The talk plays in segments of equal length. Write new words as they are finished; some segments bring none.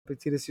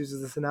Epictetus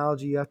uses this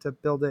analogy. You have to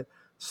build it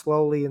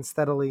slowly and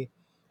steadily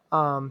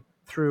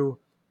through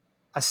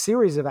a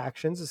series of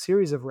actions, a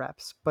series of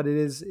reps. But it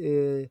is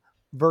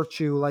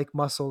virtue, like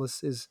muscle, is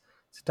it's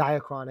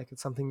diachronic.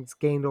 It's something that's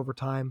gained over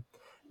time,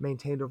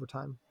 maintained over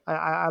time.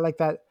 I like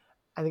that.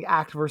 I think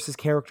act versus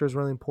character is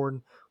really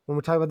important. When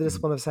we're talking about the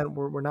discipline of ascent,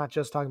 we're not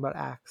just talking about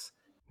acts.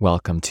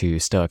 Welcome to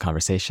Stoic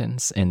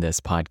Conversations. In this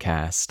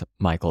podcast,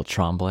 Michael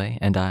Tremblay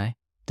and I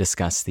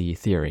discuss the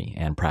theory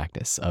and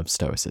practice of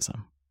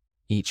Stoicism.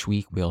 Each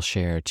week, we'll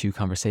share 2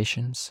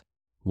 conversations,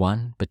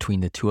 one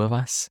between the 2 of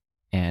us,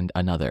 and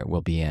another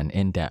will be an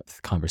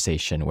in-depth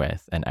conversation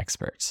with an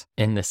expert.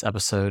 In this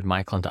episode,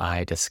 Michael and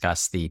I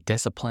discuss the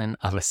discipline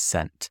of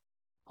ascent,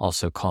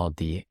 also called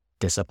the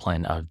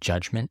discipline of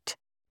judgment.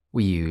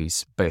 We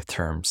use both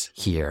terms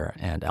here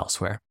and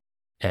elsewhere.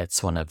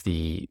 It's one of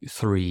the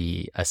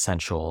 3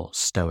 essential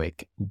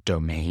Stoic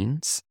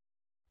domains.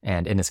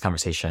 And in this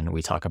conversation,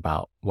 we talk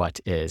about what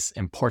is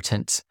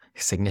important,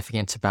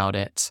 significant about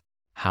it,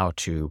 how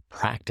to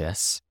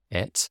practice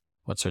it,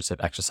 what sorts of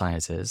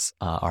exercises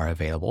are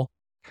available,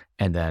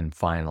 and then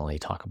finally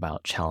talk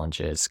about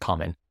challenges,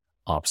 common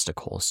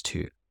obstacles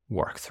to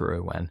work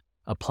through when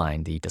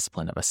applying the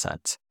discipline of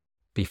ascent.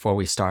 Before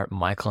we start,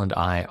 Michael and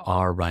I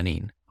are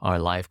running our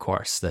live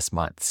course this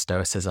month,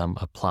 Stoicism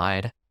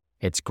Applied.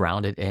 It's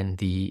grounded in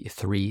the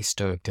 3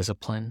 Stoic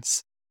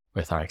disciplines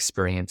with our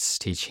experience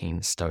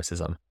teaching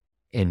Stoicism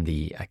in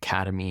the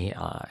Academy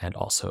and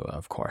also,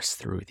 of course,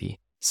 through the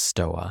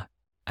Stoa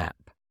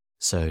app.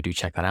 So do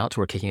check that out.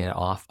 We're kicking it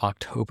off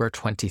October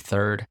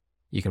 23rd.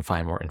 You can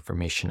find more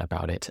information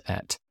about it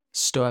at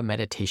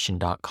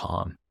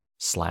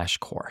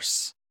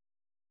stoameditation.com/course.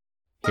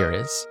 Here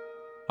is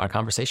our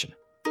conversation.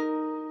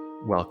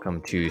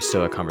 Welcome to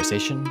Stoa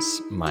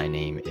Conversations. My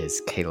name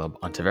is Caleb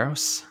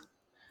Ontiveros.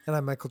 And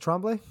I'm Michael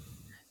Tremblay.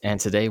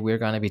 And today we're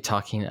going to be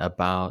talking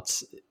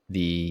about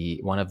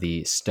one of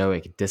the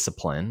Stoic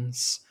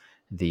disciplines,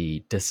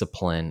 the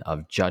discipline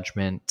of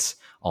judgment,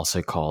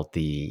 also called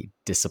the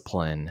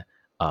discipline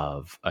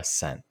of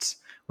ascent.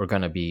 We're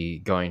going to be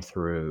going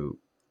through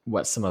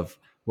some of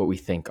what we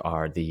think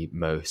are the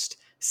most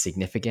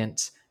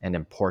significant and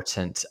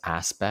important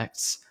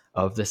aspects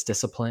of this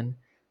discipline,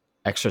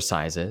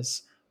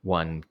 exercises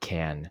one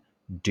can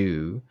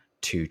do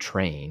to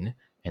train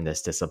in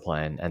this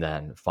discipline, and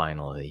then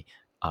finally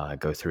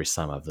go through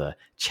some of the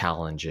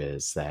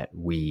challenges that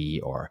we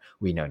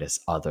notice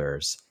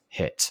others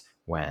hit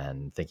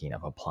when thinking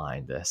of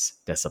applying this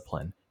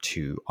discipline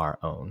to our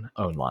own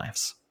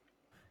lives.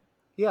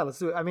 Yeah, let's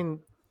do it. I mean,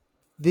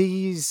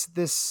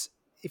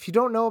 if you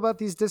don't know about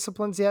these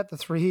disciplines yet, the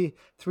three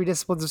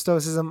disciplines of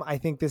Stoicism, I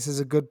think this is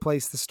a good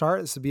place to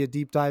start. This would be a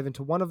deep dive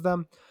into one of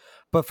them.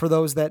 But for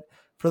those that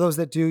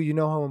do, you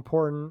know how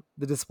important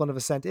the discipline of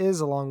ascent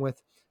is, along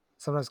with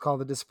sometimes called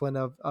the discipline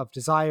of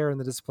desire and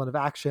the discipline of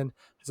action.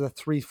 It's a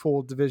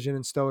 3-fold division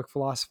in Stoic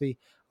philosophy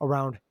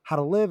around how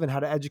to live and how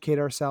to educate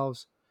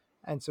ourselves.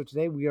 And so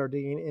today we are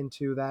digging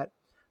into that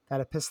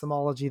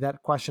epistemology,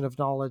 that question of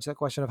knowledge, that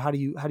question of how do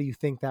you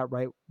think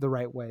the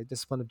right way,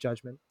 discipline of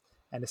judgment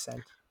and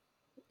ascent.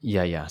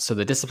 Yeah. So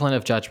the discipline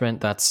of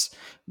judgment, that's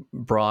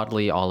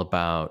broadly all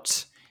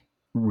about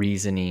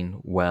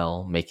reasoning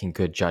well, making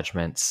good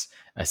judgments,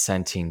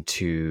 assenting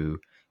to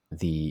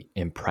the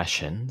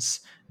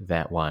impressions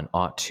that one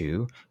ought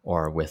to,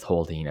 or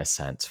withholding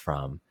assent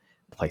from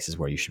places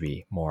where you should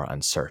be more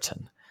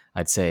uncertain.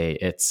 I'd say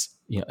it's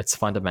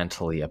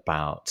fundamentally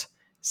about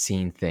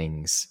seeing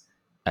things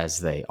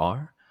as they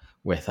are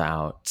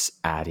without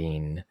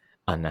adding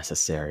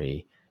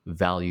unnecessary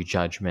value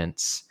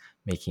judgments,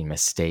 making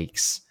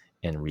mistakes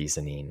in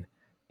reasoning,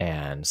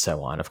 and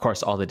so on. Of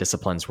course, all the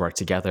disciplines work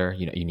together.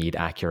 You need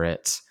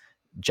accurate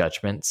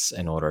judgments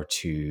in order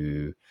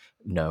to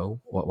know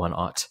what one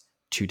ought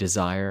to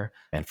desire.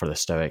 And for the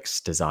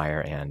Stoics,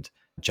 desire and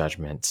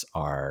judgment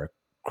are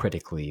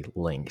critically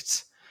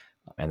linked.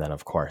 And then,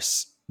 of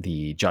course,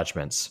 the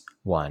judgments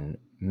one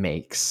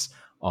makes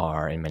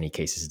are in many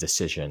cases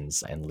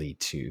decisions and lead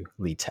to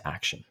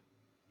action.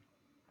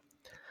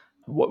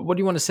 What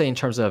do you want to say in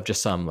terms of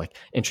just some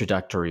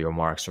introductory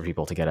remarks for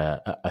people to get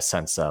a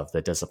sense of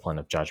the discipline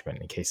of judgment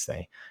in case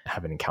they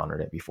haven't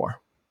encountered it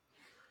before?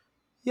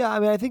 Yeah, I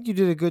mean, I think you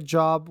did a good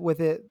job with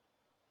it.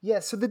 Yeah,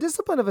 so the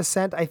discipline of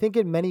ascent, I think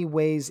in many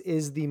ways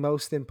is the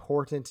most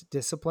important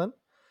discipline.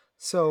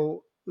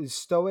 So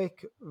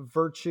Stoic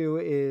virtue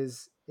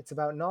it's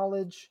about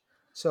knowledge.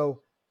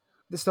 So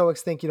the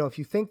Stoics think, if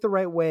you think the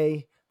right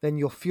way, then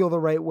you'll feel the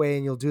right way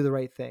and you'll do the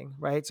right thing,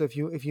 right? So if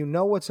you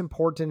know what's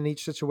important in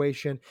each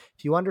situation,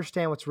 if you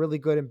understand what's really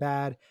good and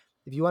bad,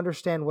 if you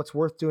understand what's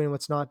worth doing and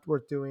what's not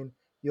worth doing,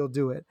 you'll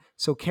do it.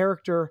 So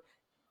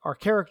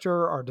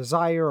our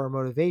desire, our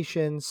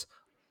motivations,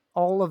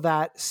 all of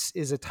that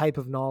is a type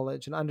of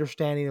knowledge, an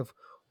understanding of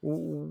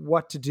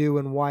what to do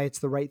and why it's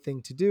the right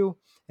thing to do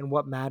and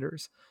what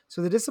matters.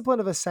 So the discipline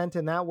of ascent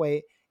in that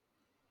way,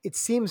 it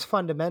seems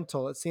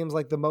fundamental. It seems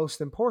like the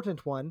most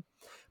important one.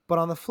 But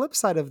on the flip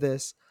side of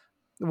this,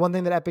 one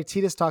thing that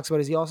Epictetus talks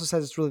about is he also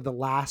says it's really the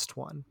last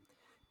one.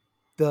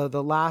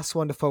 the last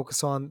one to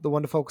focus on, the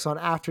one to focus on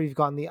after you've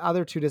gotten the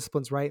other two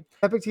disciplines right.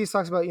 Epictetus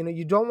talks about,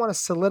 you don't want to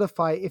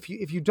solidify if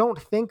you don't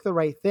think the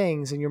right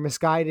things and you're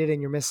misguided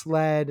and you're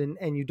misled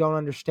and you don't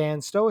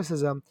understand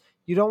Stoicism,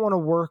 you don't want to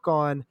work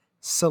on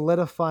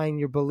solidifying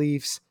your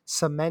beliefs,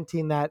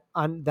 cementing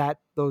that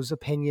those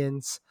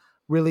opinions,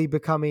 really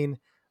becoming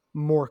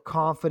more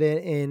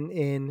confident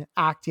in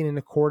acting in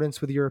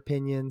accordance with your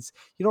opinions.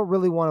 You don't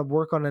really want to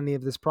work on any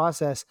of this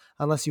process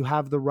unless you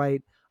have the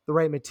right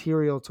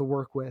material to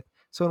work with.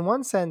 So in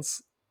one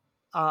sense,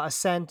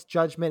 assent,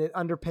 judgment, it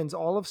underpins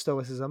all of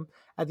Stoicism.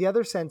 At the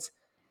other sense,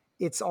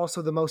 it's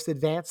also the most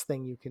advanced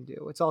thing you can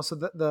do. It's also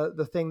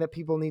the thing that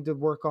people need to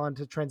work on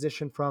to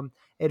transition from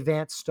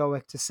advanced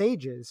Stoic to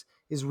sages,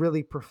 is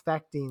really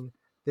perfecting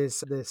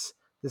this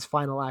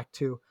final act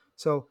too.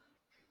 So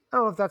I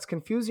don't know if that's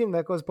confusing.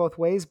 That goes both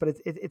ways, but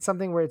it's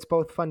something where it's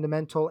both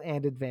fundamental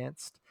and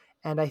advanced.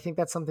 And I think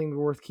that's something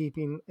worth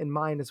keeping in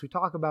mind as we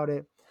talk about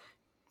it.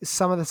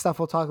 Some of the stuff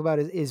we'll talk about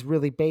is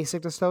really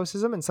basic to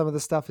Stoicism, and some of the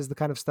stuff is the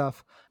kind of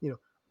stuff,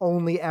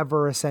 only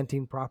ever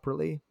assenting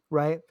properly,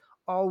 right?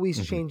 Always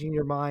Mhm. changing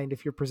your mind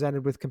if you're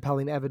presented with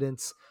compelling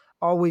evidence,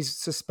 always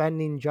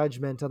suspending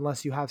judgment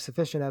unless you have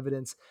sufficient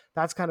evidence.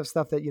 That's kind of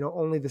stuff that,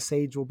 only the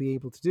sage will be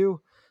able to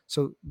do.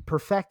 So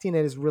perfecting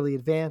it is really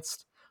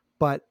advanced,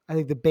 but I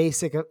think the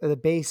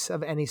base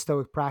of any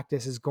Stoic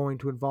practice is going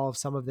to involve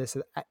some of this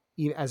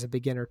as a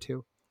beginner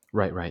too.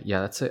 Right, right.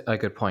 Yeah, that's a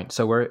good point.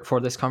 So we're for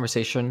this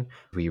conversation,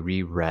 we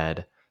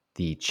reread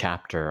the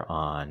chapter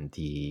on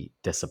the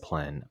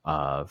discipline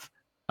of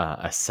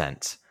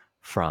assent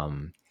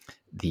from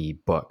the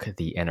book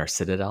The Inner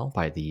Citadel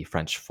by the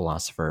French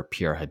philosopher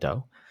Pierre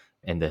Hadot.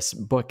 And this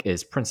book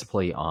is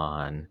principally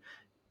on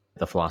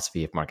the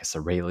philosophy of Marcus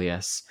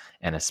Aurelius,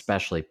 and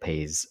especially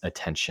pays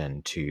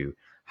attention to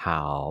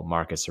how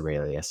Marcus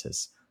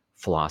Aurelius's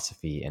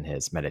philosophy and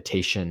his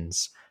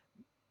meditations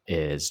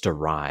is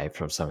derived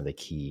from some of the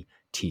key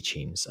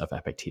teachings of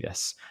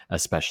Epictetus,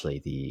 especially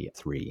the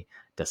three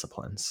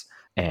disciplines.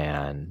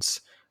 And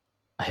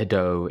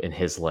Hadot, in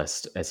his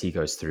list, as he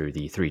goes through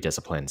the three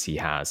disciplines, he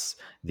has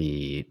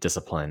the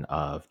discipline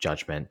of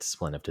judgment,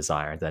 discipline of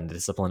desire, then the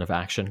discipline of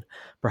action,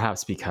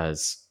 perhaps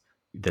because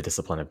the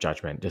discipline of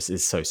judgment just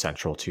is so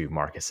central to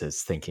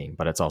Marcus's thinking.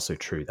 But it's also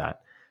true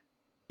that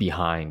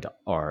behind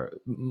our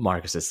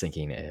Marcus's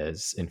thinking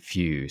is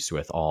infused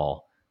with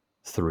all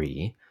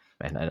three.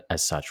 And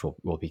as such,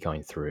 we'll be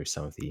going through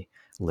some of the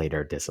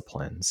later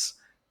disciplines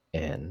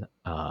in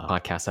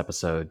podcast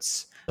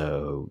episodes.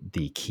 So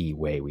the key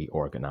way we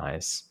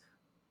organize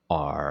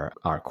our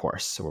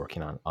course. So we're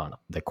working on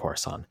the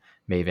course on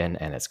Maven,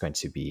 and it's going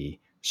to be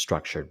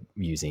structured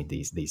using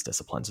these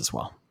disciplines as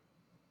well.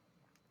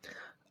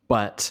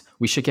 But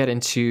we should get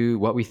into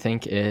what we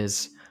think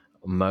is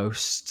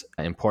most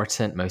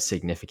important, most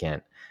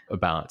significant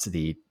about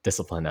the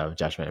discipline of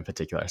judgment in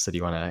particular. So do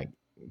you want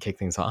to kick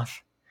things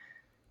off?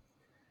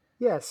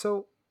 Yeah.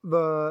 So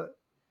the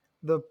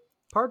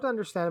part to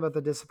understand about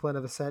the discipline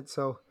of assent.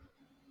 So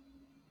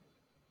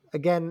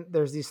again,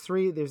 there's these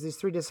three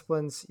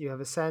disciplines. You have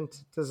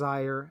assent,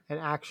 desire, and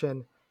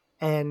action.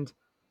 And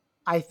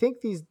I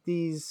think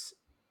these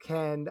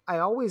can, I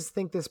always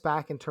think this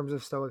back in terms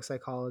of Stoic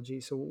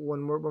psychology. So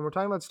when we're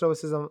talking about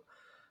Stoicism,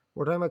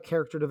 we're talking about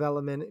character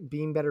development,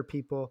 being better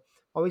people,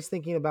 always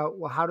thinking about,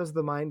 well, how does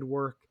the mind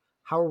work?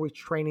 How are we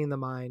training the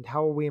mind?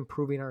 How are we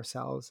improving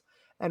ourselves?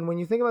 And when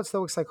you think about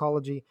Stoic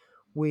psychology,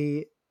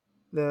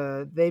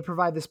 they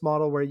provide this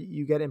model where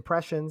you get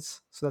impressions.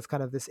 So that's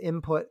kind of this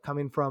input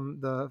coming from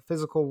the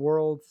physical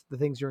world, the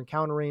things you're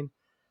encountering.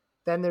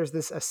 Then there's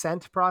this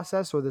assent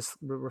process, or this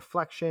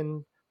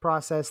reflection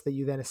process, that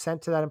you then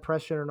assent to that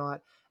impression or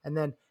not. And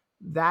then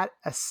that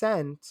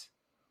assent,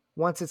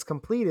 once it's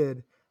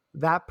completed,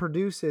 that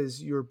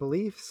produces your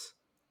beliefs.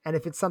 And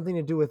if it's something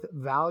to do with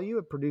value,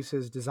 it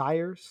produces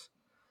desires,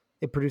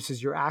 it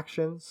produces your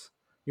actions,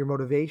 your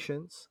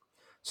motivations.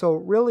 So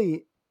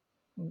really,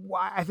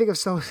 I think of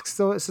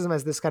Stoicism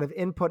as this kind of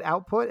input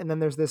output, and then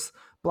there's this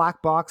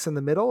black box in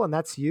the middle, and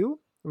that's you.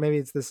 Or maybe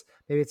it's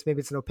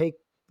an opaque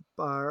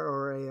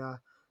or a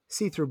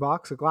see-through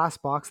box, a glass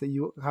box that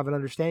you have an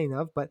understanding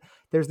of. But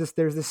there's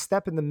this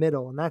step in the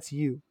middle, and that's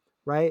you,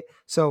 right?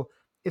 So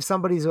if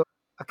somebody's a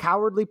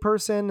cowardly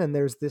person and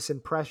there's this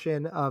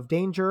impression of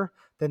danger,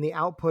 then the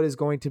output is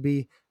going to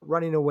be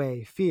running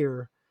away,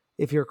 fear.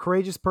 If you're a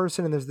courageous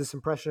person and there's this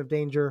impression of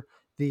danger,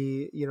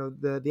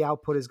 the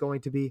output is going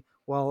to be,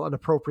 well, an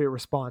appropriate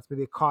response,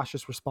 maybe a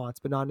cautious response,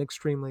 but not an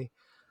extremely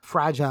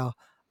fragile,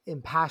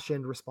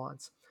 impassioned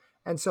response.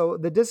 And so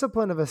the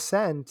discipline of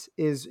assent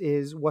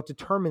is what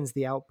determines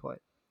the output,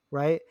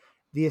 right?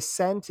 The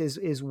assent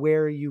is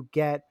where you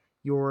get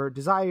your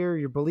desire,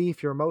 your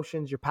belief, your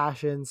emotions, your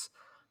passions.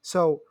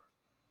 So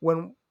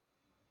when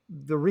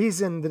the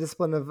reason the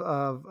discipline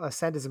of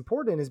assent is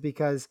important is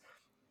because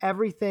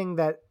everything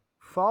that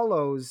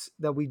follows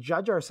that we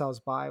judge ourselves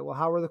by, well,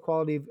 how are the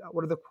quality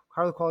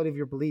of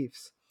your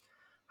beliefs?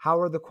 How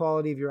are the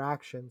quality of your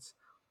actions?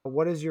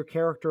 What is your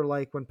character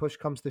like when push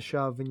comes to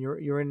shove and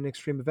you're in an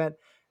extreme event?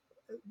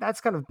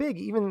 that's kind of big.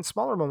 Even in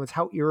smaller moments,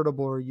 how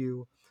irritable are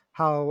you?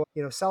 How,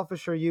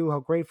 selfish are you? How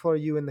grateful are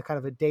you in the kind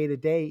of a day to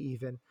day,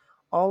 even?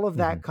 All of Hmm.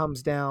 that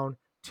comes down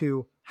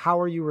to how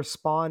are you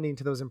responding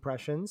to those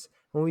impressions?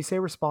 When we say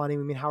responding,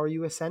 we mean how are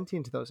you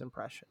assenting to those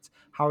impressions?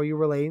 How are you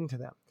relating to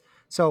them?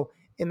 So,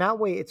 in that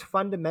way, it's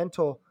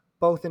fundamental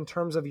both in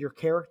terms of your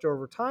character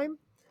over time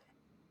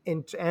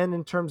and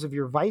in terms of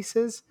your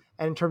vices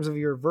and in terms of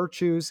your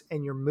virtues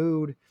and your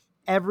mood.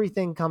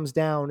 Everything comes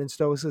down in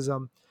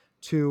Stoicism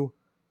to,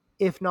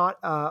 if not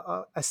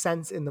a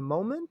sense in the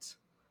moment,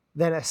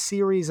 then a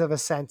series of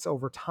ascents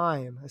over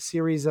time, a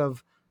series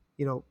of,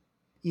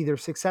 either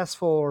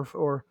successful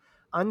or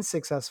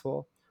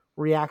unsuccessful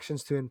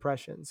reactions to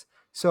impressions.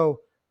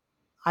 So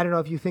I don't know,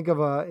 if you think of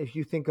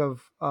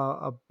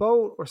a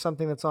boat or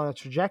something that's on a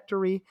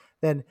trajectory,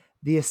 then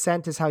the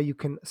ascent is how you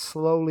can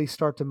slowly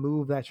start to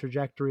move that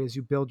trajectory as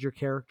you build your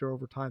character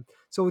over time.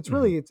 So it's Hmm.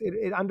 really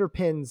it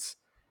underpins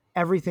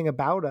everything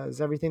about us,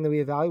 everything that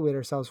we evaluate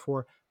ourselves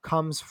for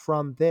comes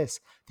from this.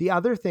 The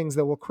other things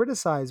that we'll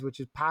criticize, which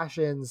is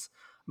passions,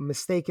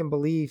 mistaken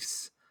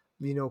beliefs,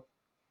 you know,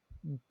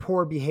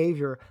 poor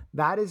behavior,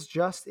 that is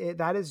just it.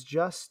 That is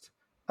just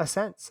a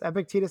sense.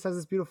 Epictetus has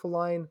this beautiful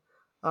line.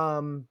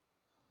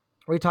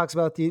 Where he talks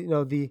about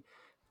the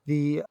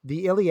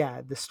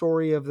Iliad, the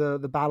story of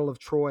the Battle of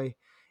Troy.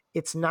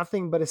 It's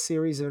nothing but a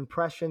series of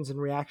impressions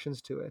and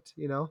reactions to it.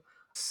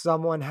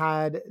 Someone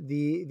had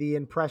the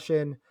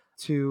impression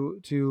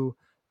to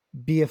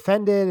be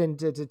offended and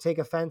to take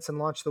offense and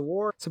launch the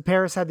war. So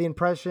Paris had the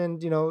impression,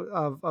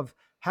 of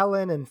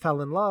Helen and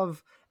fell in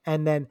love,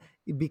 and then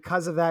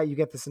because of that, you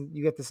get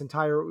this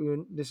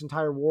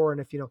entire war.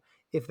 And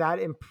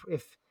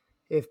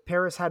if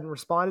Paris hadn't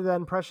responded to that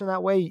impression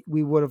that way,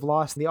 we would have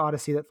lost the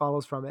Odyssey that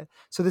follows from it.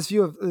 So this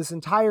view of this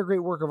entire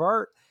great work of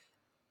art,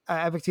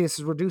 Epictetus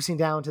is reducing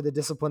down to the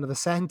discipline of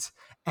assent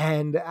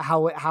and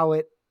how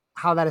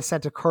that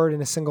ascent occurred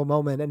in a single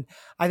moment. And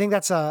I think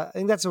that's a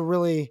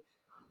really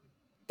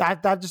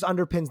that just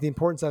underpins the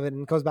importance of it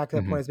and goes back to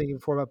that point I Hmm. was making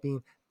before about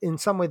being in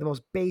some way the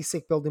most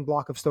basic building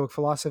block of Stoic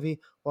philosophy,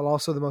 while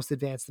also the most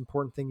advanced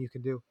important thing you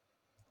can do.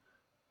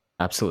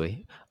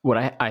 Absolutely. What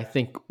I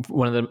think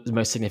one of the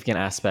most significant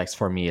aspects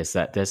for me is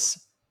that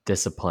this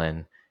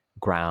discipline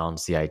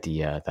grounds the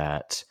idea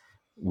that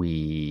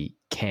we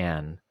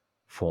can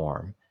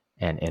form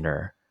an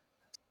inner.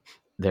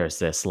 There's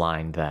this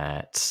line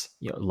that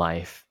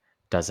life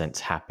doesn't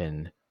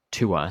happen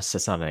to us.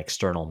 It's not an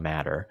external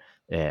matter.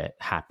 It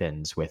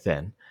happens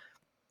within.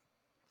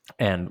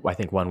 And I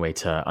think one way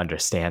to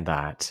understand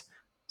that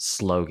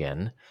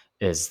slogan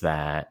is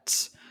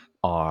that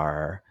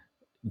our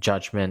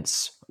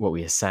judgments, what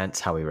we assent,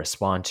 how we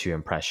respond to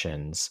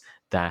impressions,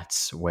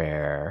 that's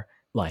where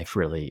life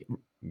really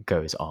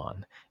goes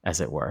on, as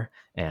it were.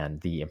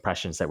 And the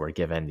impressions that we're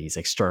given, these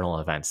external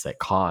events that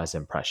cause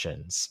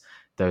impressions,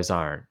 those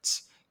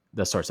aren't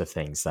the sorts of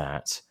things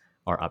that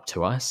are up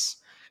to us.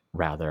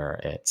 Rather,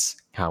 it's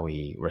how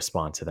we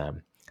respond to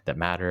them that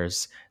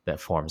matters, that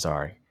forms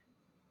our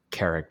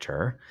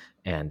character,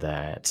 and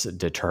that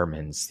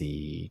determines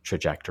the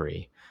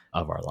trajectory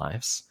of our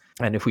lives.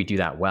 And if we do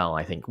that well,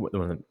 I think one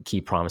of the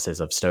key promises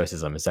of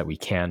Stoicism is that we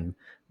can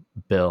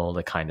build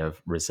a kind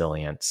of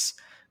resilience,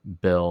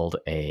 build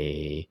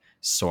a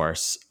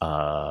source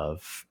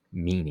of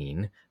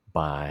meaning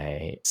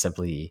by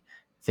simply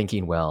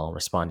thinking well,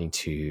 responding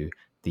to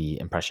the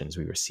impressions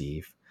we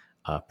receive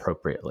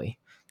appropriately.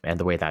 And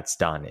the way that's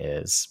done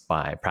is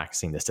by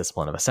practicing this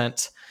discipline of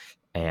assent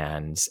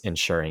and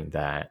ensuring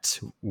that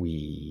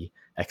we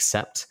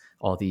accept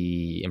all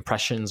the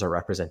impressions or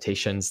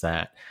representations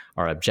that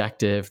are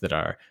objective, that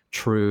are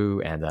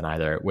true, and then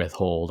either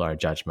withhold our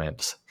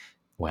judgment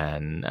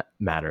when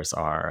matters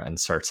are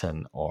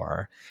uncertain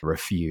or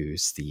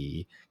refuse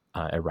the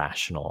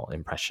irrational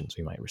impressions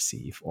we might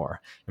receive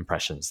or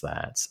impressions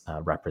that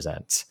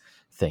represent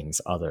things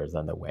other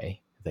than the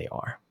way they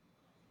are.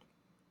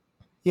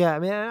 Yeah, I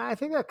mean, I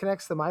think that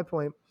connects to my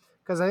point,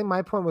 because I think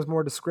my point was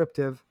more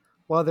descriptive.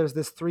 Well, there's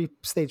this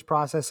three-stage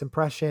process: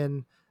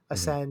 impression, Mhm.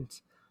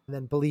 assent, and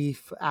then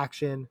belief,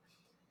 action.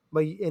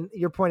 But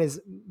your point is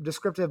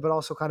descriptive, but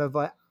also kind of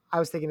like I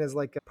was thinking as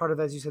like a part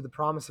of, as you said, the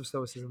promise of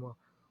Stoicism.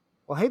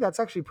 Well, hey, that's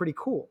actually pretty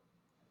cool.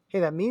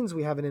 Hey, that means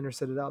we have an inner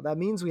citadel. That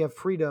means we have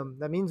freedom.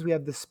 That means we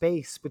have the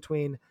space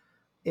between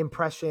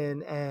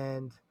impression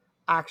and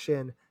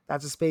action.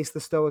 That's a space the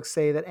Stoics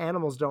say that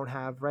animals don't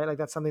have, right? Like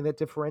that's something that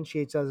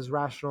differentiates us as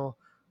rational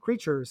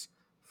creatures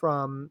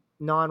from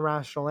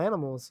non-rational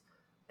animals.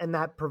 And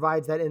that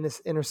provides that in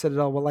this inner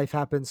citadel where life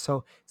happens.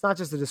 So it's not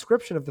just a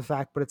description of the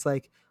fact, but it's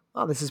like,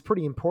 oh, this is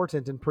pretty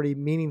important and pretty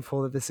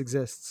meaningful that this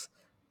exists.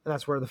 And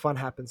that's where the fun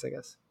happens, I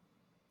guess.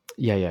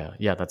 Yeah,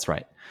 that's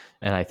right.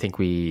 And I think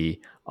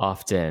we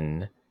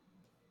often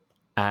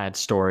add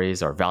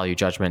stories or value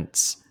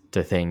judgments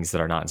to things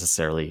that are not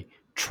necessarily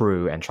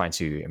true and trying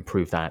to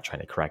improve that,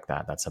 trying to correct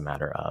that. That's a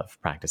matter of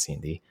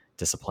practicing the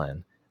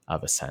discipline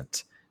of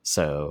assent.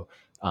 So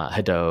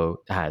Hadot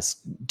has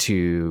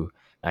two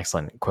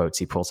excellent quotes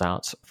he pulls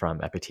out from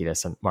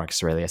Epictetus and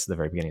Marcus Aurelius at the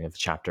very beginning of the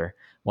chapter.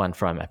 One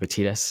from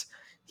Epictetus.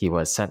 He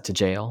was sent to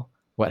jail.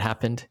 What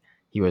happened?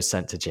 He was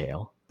sent to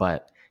jail,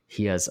 but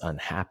he is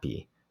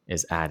unhappy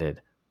is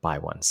added by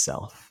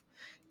oneself.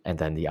 And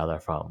then the other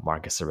from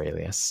Marcus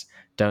Aurelius: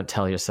 don't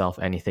tell yourself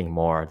anything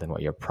more than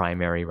what your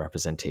primary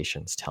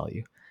representations tell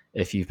you.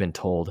 If you've been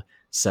told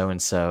so and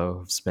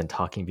so has been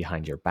talking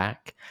behind your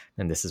back,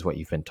 then this is what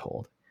you've been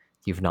told.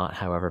 You've not,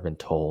 however, been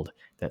told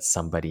that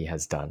somebody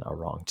has done a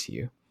wrong to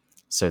you.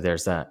 So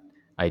there's that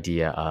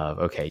idea of,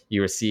 okay,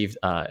 you received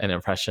an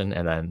impression,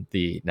 and then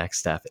the next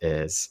step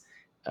is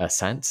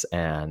assent,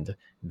 and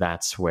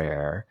that's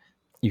where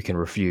you can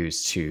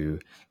refuse to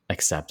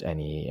accept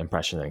any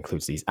impression that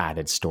includes these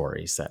added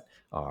stories that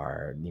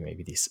are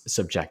maybe these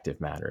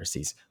subjective matters,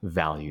 these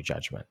value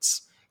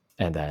judgments,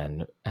 and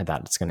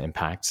that's going to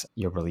impact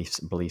your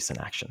beliefs and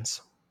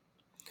actions.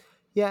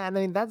 Yeah, and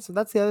I mean that's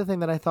the other thing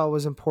that I thought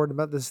was important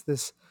about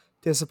this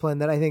discipline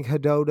that I think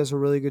Hadot does a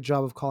really good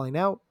job of calling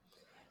out.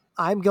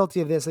 I'm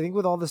guilty of this. I think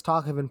with all this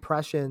talk of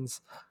impressions,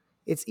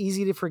 it's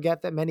easy to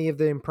forget that many of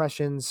the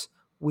impressions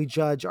we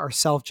judge are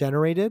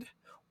self-generated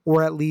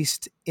or at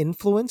least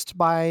influenced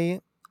by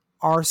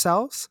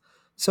ourselves.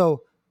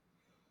 So,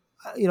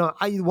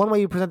 one way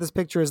you present this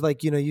picture is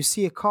like, you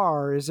see a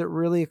car. Is it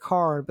really a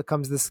car? It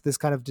becomes this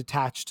kind of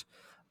detached,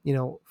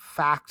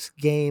 fact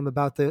game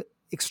about the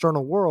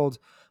external world.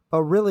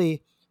 But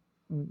really,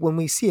 when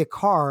we see a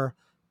car,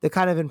 the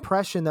kind of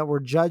impression that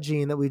we're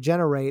judging, that we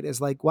generate, is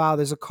like, wow,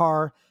 there's a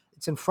car.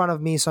 It's in front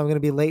of me, so I'm going to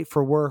be late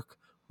for work.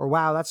 Or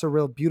wow, that's a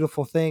real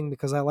beautiful thing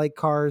because I like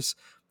cars.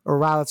 Or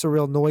wow, that's a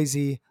real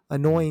noisy,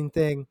 annoying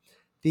thing.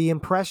 The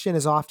impression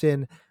is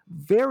often,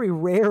 very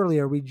rarely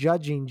are we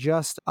judging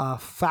just a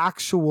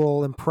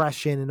factual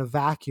impression in a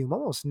vacuum.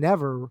 Almost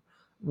never.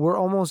 We're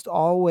almost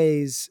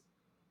always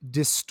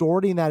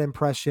distorting that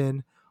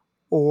impression,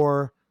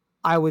 or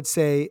I would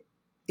say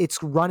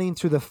it's running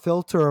through the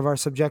filter of our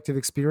subjective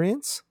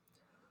experience,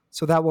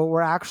 so that what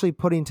we're actually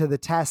putting to the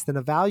test and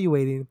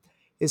evaluating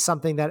is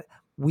something that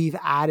we've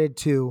added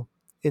to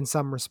in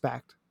some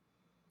respect,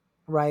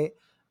 right?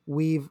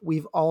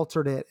 We've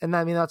altered it. And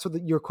I mean, that's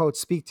what your quotes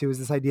speak to, is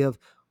this idea of,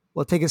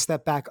 well, take a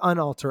step back,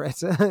 unalter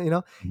it.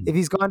 If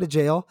he's gone to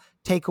jail,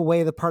 take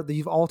away the part that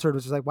you've altered,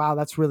 which is like, wow,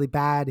 that's really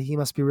bad. He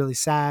must be really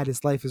sad.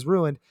 His life is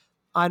ruined.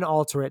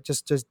 Unalter it.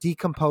 Just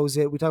decompose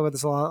it. We talk about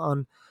this a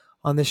lot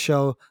on this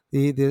show,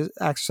 the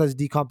exercise of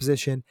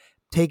decomposition.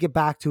 Take it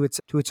back to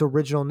its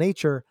original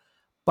nature.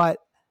 But,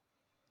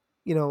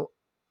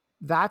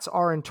 that's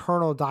our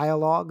internal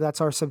dialogue.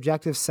 That's our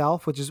subjective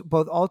self, which is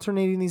both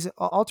altering these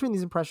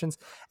impressions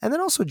and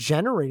then also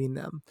generating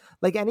them.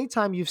 Like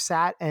anytime you've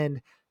sat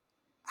and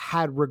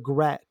had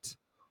regret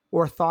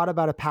or thought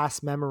about a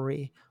past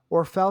memory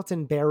or felt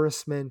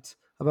embarrassment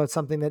about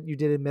something that you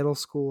did in middle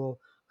school,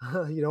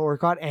 or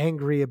got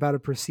angry about a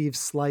perceived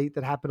slight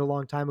that happened a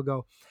long time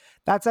ago,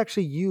 that's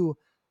actually you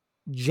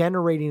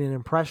generating an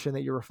impression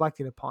that you're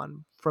reflecting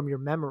upon from your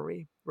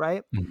memory,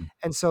 right? Mm-hmm.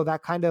 And so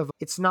that kind of,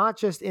 it's not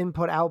just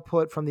input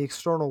output from the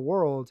external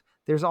world.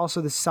 There's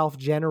also the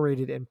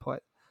self-generated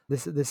input,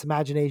 this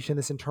imagination,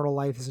 this internal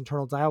life, this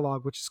internal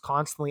dialogue, which is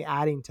constantly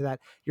adding to that.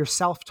 Your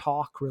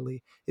self-talk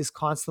really is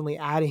constantly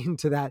adding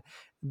to that.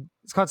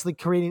 It's constantly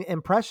creating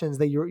impressions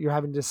that you're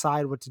having to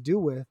decide what to do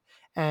with.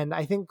 And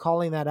I think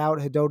calling that out,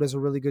 Hadot does a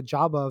really good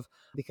job of,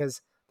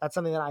 because that's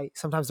something that I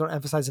sometimes don't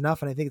emphasize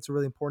enough. And I think it's a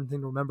really important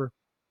thing to remember.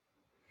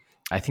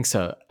 I think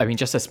so. I mean,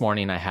 just this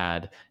morning I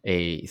had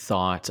a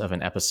thought of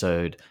an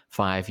episode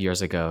 5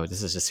 years ago.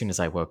 This is as soon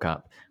as I woke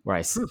up, where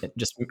I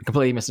just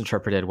completely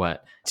misinterpreted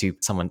what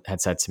someone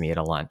had said to me at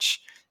a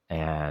lunch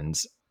and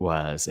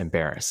was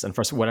embarrassed. And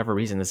for whatever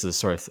reason, this is a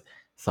sort of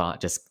thought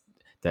just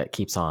that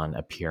keeps on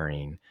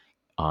appearing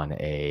on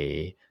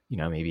a,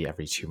 maybe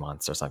every 2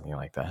 months or something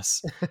like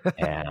this.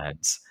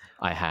 And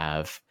I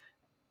have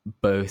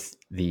both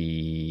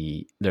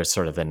there's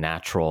sort of the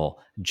natural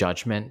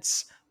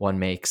judgments one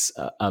makes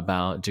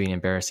about doing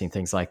embarrassing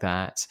things like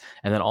that.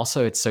 And then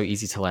also it's so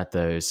easy to let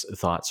those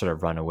thoughts sort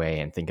of run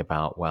away and think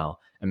about, well,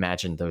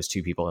 imagine those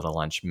two people at a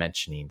lunch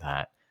mentioning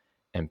that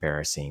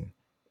embarrassing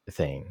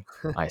thing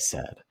I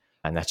said.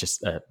 And that's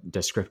just a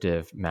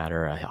descriptive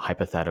matter, a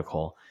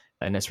hypothetical.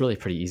 And it's really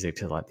pretty easy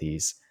to let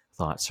these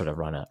thoughts sort of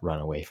run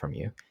away from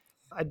you.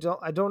 I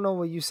don't know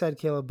what you said,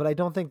 Caleb, but I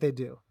don't think they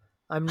do.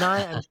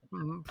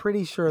 I'm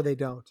pretty sure they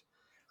don't.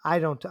 I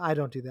don't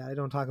do that. I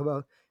don't talk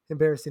about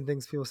embarrassing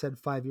things people said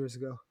 5 years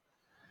ago.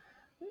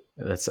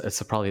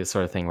 It's probably the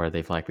sort of thing where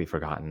they've likely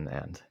forgotten,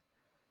 and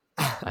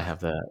I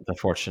have the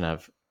fortune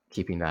of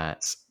keeping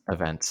that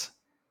event,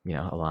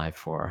 alive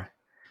for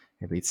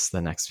at least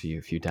the next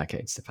few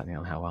decades, depending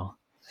on how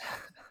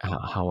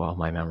well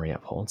my memory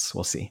upholds.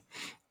 We'll see.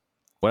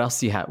 What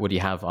else would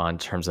you have on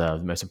terms of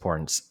the most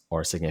important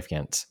or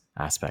significant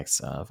aspects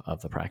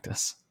of the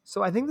practice?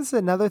 So I think this is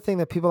another thing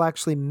that people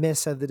actually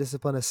miss of the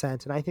discipline of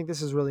assent, and I think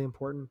this is really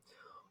important.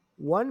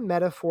 One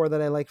metaphor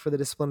that I like for the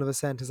discipline of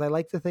assent is I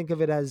like to think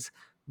of it as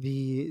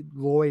the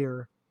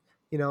lawyer,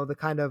 the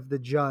kind of the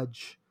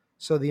judge.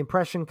 So the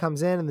impression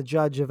comes in and the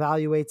judge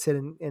evaluates it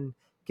and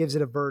gives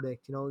it a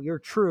verdict. You're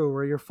true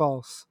or you're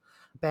false,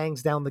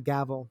 bangs down the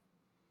gavel.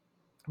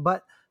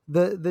 But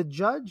The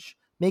judge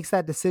makes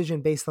that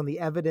decision based on the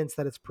evidence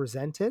that it's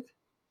presented,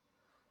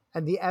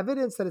 and the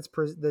evidence that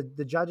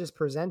the judge has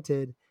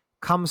presented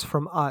comes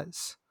from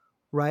us,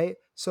 right?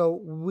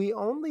 So we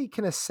only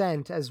can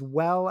assent as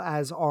well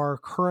as our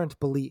current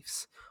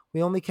beliefs.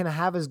 We only can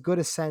have as good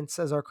a sense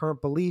as our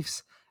current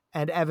beliefs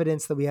and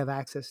evidence that we have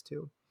access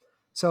to.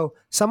 So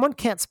someone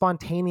can't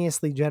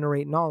spontaneously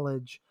generate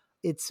knowledge.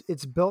 It's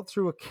built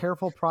through a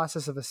careful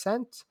process of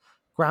assent,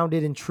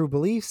 grounded in true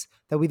beliefs,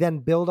 that we then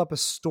build up a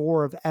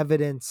store of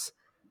evidence.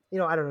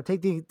 I don't know.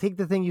 Take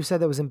the thing you said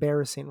that was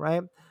embarrassing,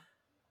 right?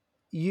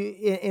 You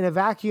in a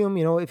vacuum,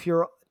 if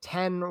you're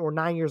 10 or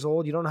 9 years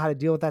old, you don't know how to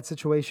deal with that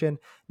situation.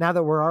 Now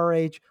that we're our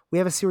age, we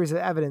have a series of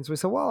evidence. We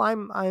say, well,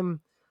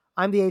 I'm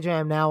the age I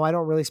am now. I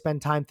don't really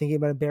spend time thinking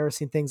about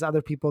embarrassing things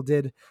other people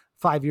did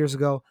 5 years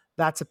ago.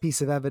 That's a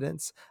piece of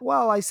evidence.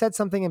 Well, I said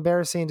something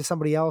embarrassing to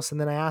somebody else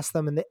and then I asked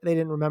them and they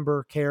didn't remember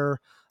or care.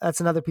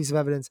 That's another piece of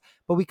evidence.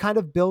 But we kind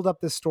of build up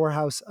this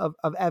storehouse of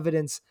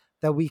evidence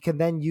that we can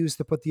then use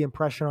to put the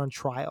impression on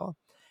trial.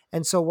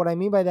 And so what I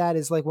mean by that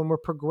is, like, when we're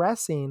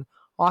progressing,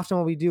 often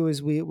what we do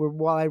is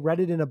well, I read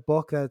it in a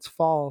book that's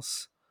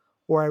false,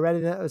 or I read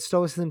it, a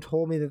Stoicism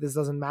told me that this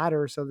doesn't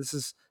matter, so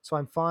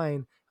I'm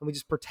fine, and we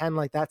just pretend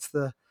like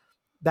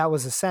that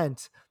was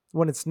assent,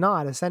 when it's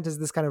not. Assent is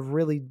this kind of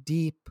really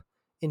deep,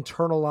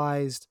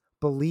 internalized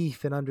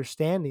belief and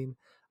understanding,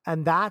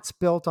 and that's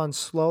built on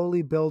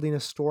slowly building a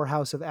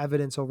storehouse of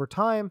evidence over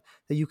time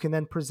that you can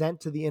then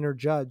present to the inner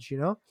judge.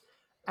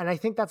 And I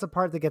think that's a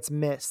part that gets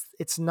missed.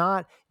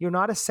 You're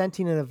not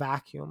assenting in a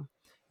vacuum.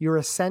 You're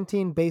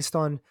assenting based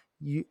on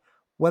you,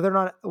 whether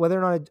or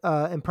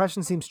not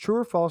impression seems true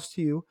or false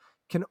to you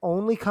can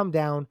only come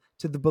down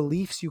to the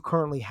beliefs you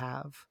currently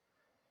have.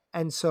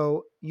 And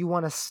so you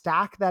want to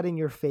stack that in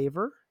your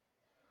favor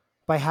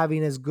by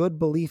having as good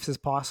beliefs as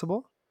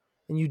possible.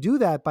 And you do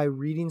that by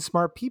reading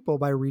smart people,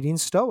 by reading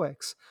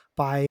Stoics,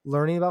 by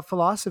learning about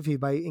philosophy,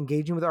 by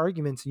engaging with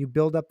arguments, and you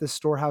build up this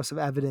storehouse of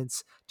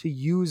evidence to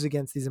use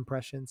against these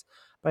impressions.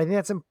 But I think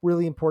that's a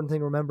really important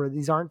thing to remember.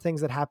 These aren't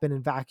things that happen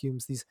in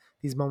vacuums,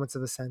 these moments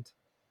of assent.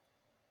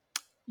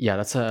 Yeah,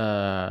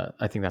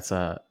 I think that's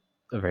a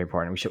very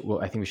important.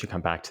 I think we should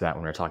come back to that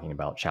when we're talking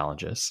about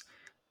challenges,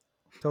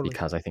 Totally.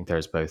 because I think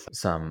there's both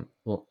some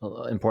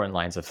important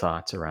lines of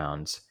thought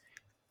around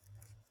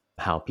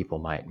how people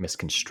might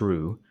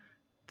misconstrue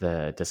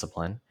the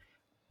discipline.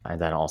 And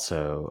then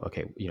also,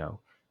 okay,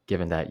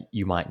 given that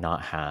you might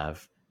not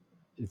have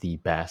the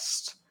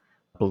best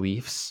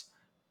beliefs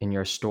in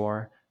your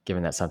store,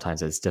 given that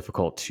sometimes it's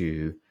difficult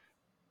to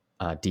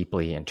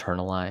deeply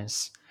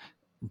internalize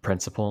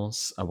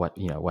principles of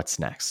what's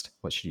next,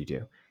 what should you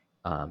do?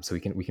 So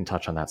we can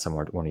touch on that some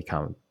more when we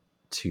come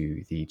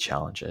to the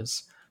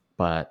challenges.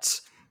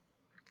 But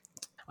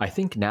I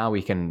think now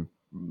we can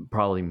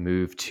probably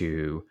move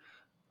to,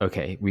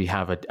 okay, we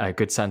have a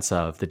good sense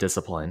of the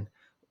discipline.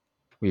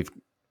 We've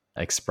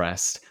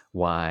expressed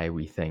why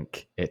we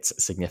think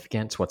it's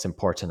significant, what's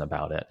important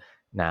about it.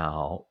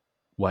 Now,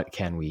 what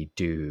can we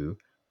do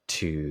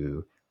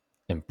to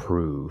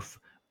improve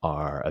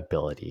our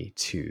ability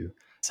to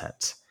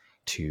set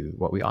to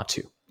what we ought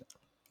to?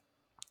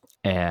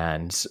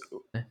 And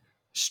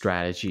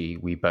strategy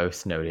we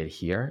both noted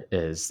here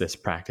is this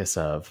practice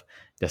of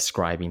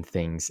describing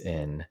things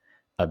in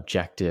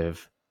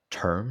objective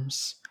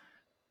terms,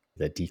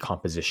 the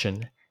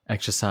decomposition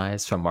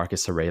exercise from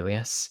Marcus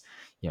Aurelius.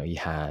 He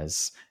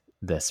has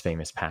this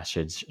famous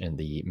passage in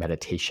the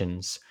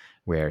Meditations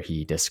where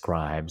he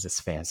describes this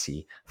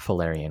fancy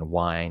Falernian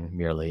wine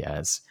merely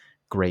as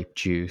grape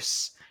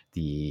juice,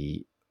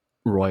 the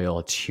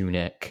royal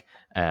tunic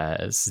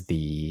as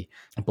the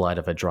blood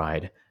of a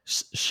dried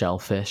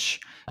shellfish,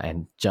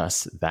 and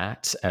just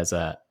that as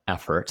a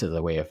effort, as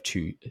a way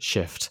to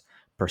shift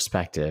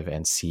perspective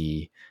and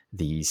see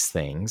these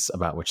things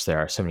about which there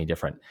are so many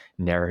different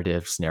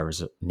narratives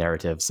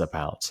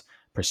about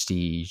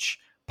prestige,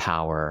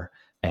 power,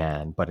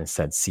 but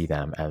instead see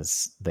them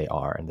as they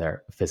are in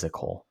their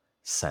physical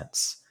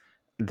sense.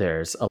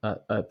 There's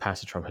a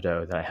passage from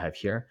Hadot that I have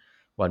here.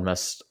 One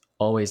must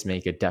always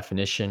make a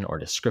definition or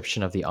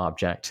description of the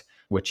object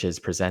which is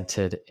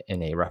presented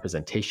in a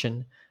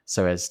representation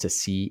so as to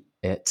see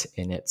it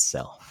in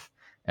itself,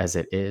 as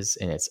it is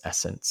in its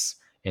essence,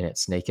 in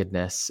its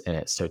nakedness, in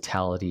its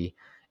totality,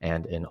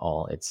 and in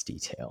all its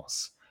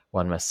details.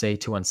 One must say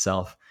to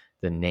oneself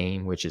the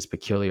name which is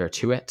peculiar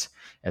to it,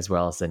 as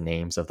well as the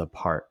names of the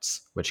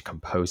parts which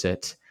compose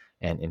it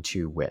and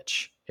into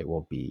which it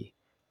will be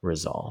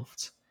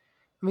resolved.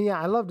 I mean, yeah,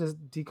 I love this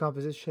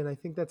decomposition. I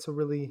think that's a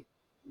really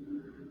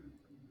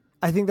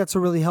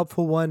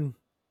helpful one.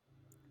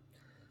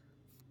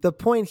 The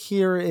point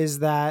here is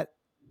that,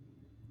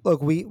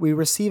 look, we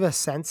receive a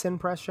sense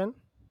impression,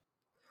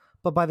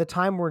 but by the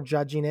time we're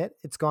judging it,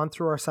 it's gone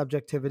through our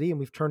subjectivity and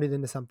we've turned it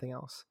into something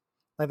else.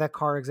 Like that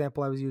car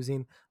example I was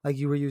using, like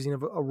you were using a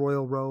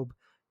royal robe.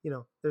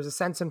 There's a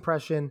sense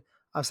impression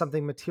of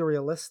something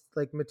materialist,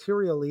 like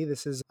materially,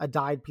 this is a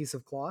dyed piece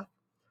of cloth.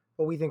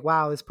 But we think,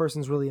 wow, this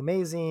person's really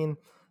amazing.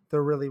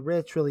 They're really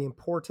rich, really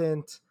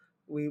important.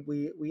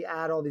 We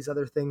add all these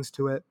other things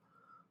to it,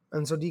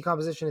 and so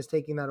decomposition is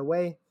taking that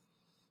away.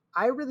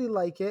 I really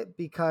like it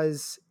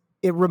because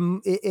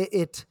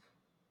it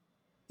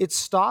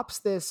stops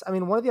this. I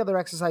mean, one of the other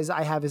exercises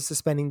I have is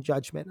suspending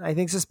judgment. I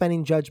think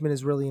suspending judgment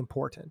is really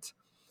important,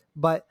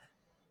 but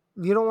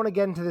you don't want to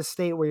get into this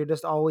state where you're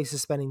just always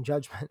suspending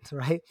judgment,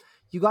 right?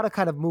 You got to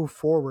kind of move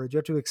forward. You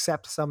have to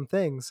accept some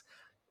things.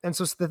 And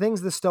so the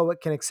things the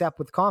Stoic can accept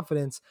with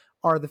confidence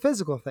are the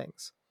physical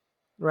things,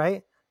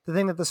 right? The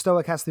thing that the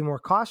Stoic has to be more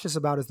cautious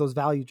about is those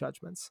value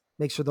judgments.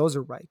 Make sure those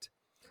are right.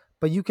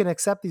 But you can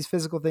accept these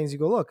physical things. You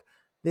go, look,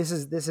 this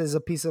is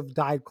a piece of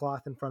dyed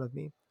cloth in front of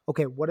me.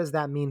 Okay, what does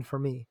that mean for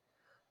me?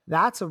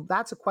 That's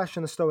a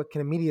question the Stoic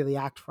can immediately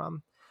act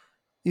from.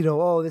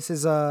 Oh, this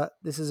is a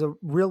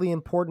really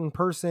important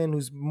person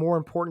who's more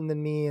important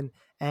than me,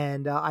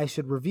 and I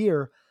should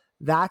revere.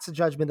 That's a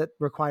judgment that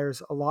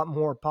requires a lot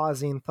more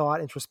pausing,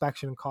 thought,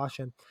 introspection, and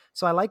caution.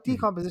 So I like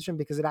decomposition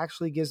because it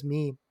actually gives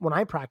me, when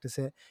I practice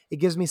it, it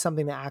gives me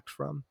something to act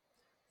from.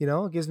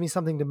 It gives me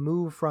something to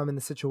move from in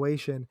the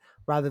situation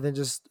rather than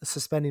just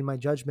suspending my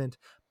judgment,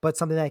 but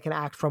something that I can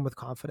act from with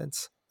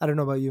confidence. I don't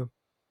know about you.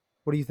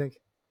 What do you think?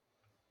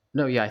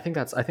 No, yeah, I think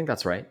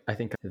that's right. I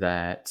think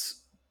that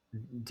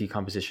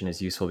decomposition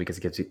is useful because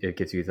it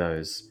gives you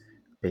those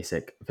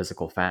basic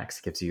physical facts,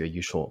 it gives you a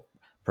useful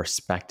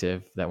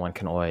perspective that one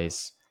can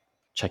always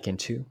check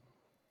into.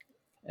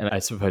 And I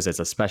suppose it's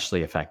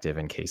especially effective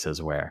in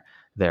cases where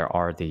there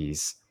are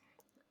these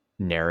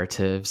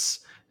narratives,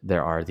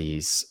 there are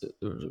these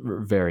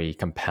very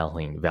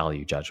compelling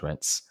value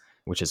judgments,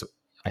 which is,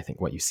 I think,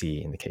 what you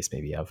see in the case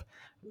maybe of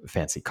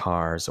fancy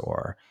cars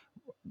or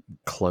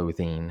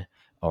clothing,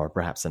 or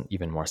perhaps in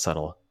even more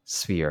subtle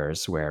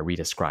spheres where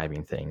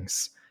redescribing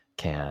things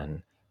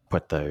can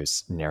put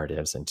those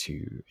narratives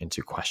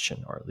into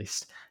question, or at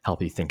least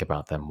help you think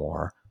about them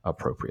more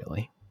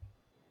appropriately.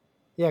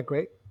 Yeah,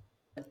 great.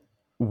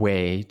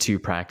 Way to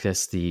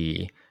practice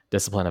the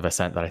discipline of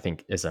assent that I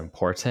think is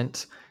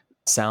important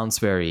sounds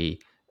very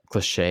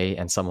cliche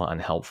and somewhat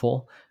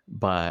unhelpful,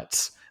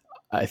 but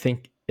I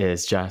think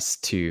is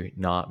just to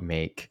not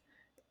make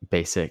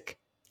basic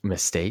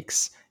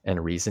mistakes in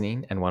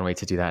reasoning. And one way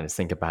to do that is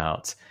think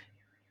about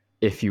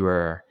if you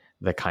were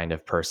the kind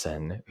of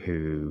person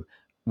who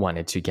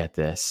wanted to get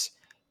this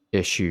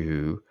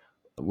issue,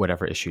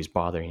 whatever issue is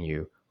bothering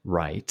you,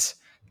 right.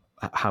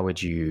 What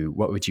would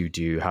you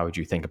do? How would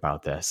you think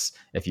about this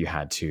if you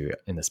had to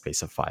in the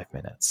space of 5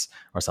 minutes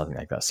or something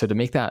like that? So to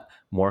make that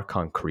more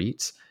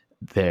concrete,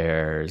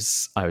 I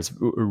was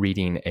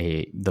reading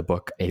the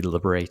book A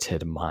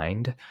Liberated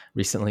Mind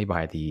recently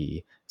by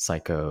the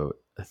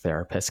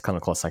psychotherapist,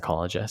 clinical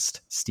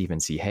psychologist, Stephen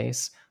C.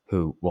 Hayes,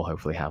 who we'll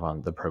hopefully have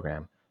on the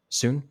program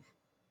soon.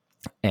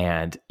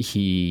 And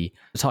he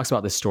talks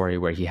about this story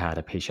where he had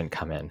a patient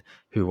come in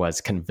who was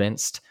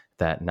convinced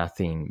that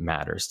nothing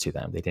matters to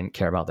them. They didn't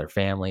care about their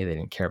family. They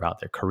didn't care about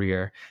their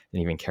career. They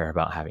didn't even care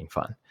about having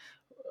fun.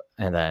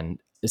 And then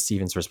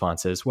Stephen's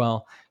response is,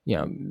 well, we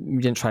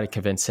didn't try to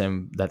convince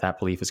him that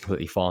belief is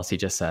completely false. He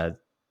just said,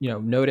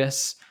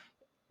 notice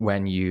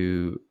when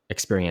you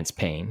experience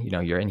pain,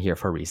 you're in here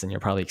for a reason. You're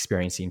probably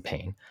experiencing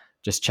pain.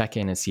 Just check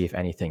in and see if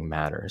anything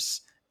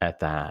matters at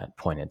that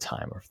point in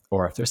time,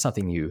 or if there's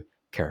something you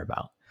care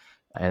about.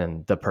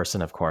 And the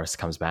person, of course,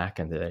 comes back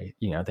and they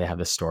have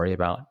this story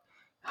about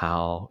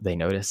how they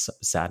noticed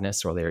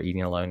sadness, or they were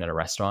eating alone at a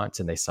restaurant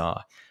and they saw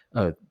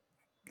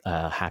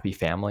a happy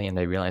family, and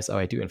they realized,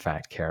 I do in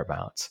fact care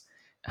about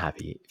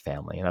happy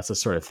family. And that's the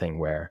sort of thing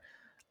where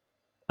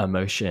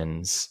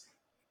emotions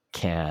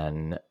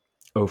can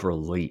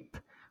overleap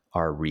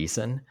our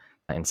reason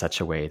in such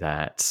a way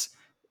that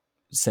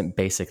some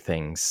basic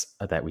things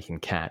that we can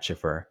catch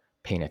if we're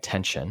paying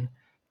attention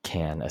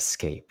can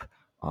escape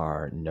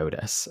our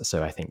notice.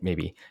 So I think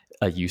maybe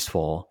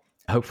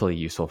hopefully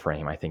useful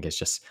frame, I think, is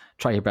just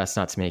try your best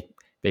not to make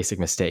basic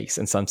mistakes.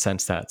 In some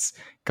sense, that's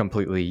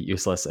completely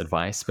useless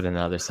advice, but in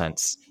another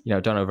sense,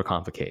 don't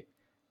overcomplicate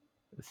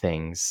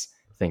things.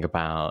 Think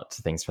about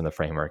things from the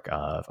framework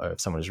of if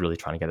someone is really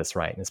trying to get this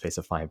right in the space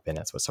of 5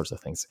 minutes, what sorts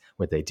of things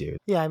would they do?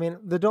 Yeah, I mean,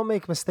 the don't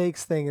make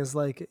mistakes thing is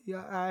like,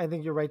 I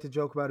think you're right to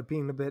joke about it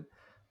being a bit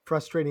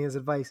frustrating as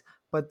advice,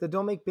 but the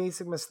don't make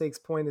basic mistakes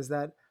point is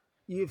that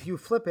if you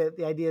flip it,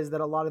 the idea is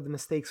that a lot of the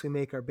mistakes we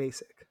make are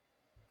basic.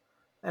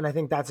 And I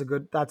think that's a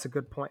good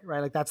point,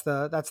 right? Like that's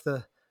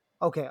the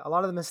okay, a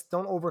lot of the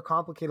don't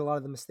overcomplicate a lot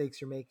of the mistakes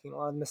you're making. A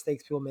lot of the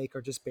mistakes people make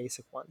are just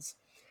basic ones.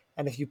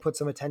 And if you put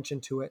some attention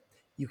to it,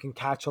 you can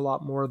catch a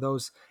lot more of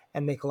those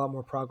and make a lot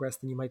more progress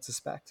than you might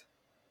suspect.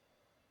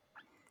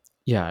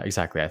 Yeah,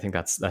 exactly. I think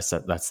that's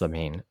the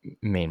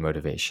main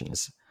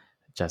motivations.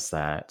 Just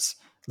that,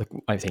 like,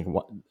 I think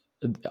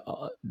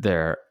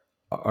there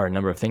are a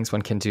number of things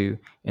one can do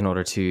in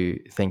order to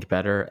think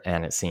better.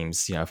 And it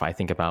seems, if I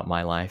think about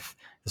my life,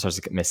 the sorts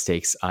of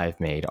mistakes I've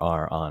made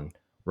are on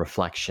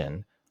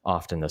reflection,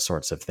 often the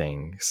sorts of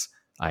things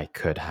I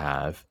could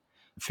have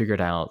figured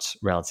out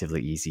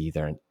relatively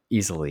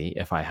easily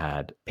if I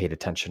had paid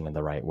attention in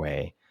the right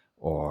way,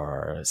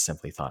 or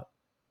simply thought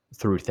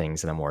through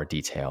things in a more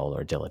detailed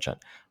or diligent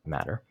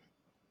manner.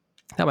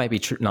 That might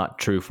be not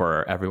true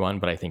for everyone,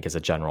 but I think as a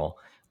general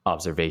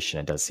observation,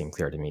 it does seem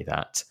clear to me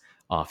that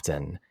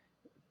often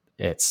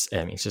it's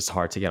just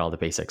hard to get all the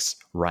basics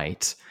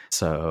right.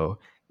 So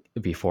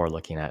before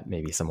looking at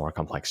maybe some more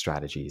complex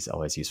strategies,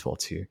 always useful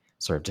to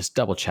sort of just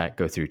double check,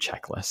 go through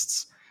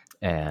checklists.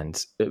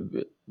 And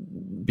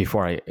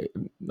before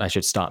I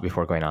should stop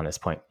before going on this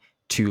point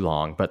too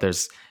long, but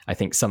there's, I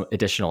think, some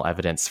additional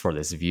evidence for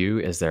this view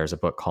is there's a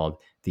book called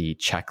The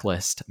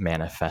Checklist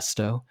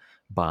Manifesto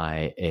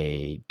by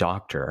a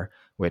doctor,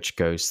 which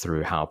goes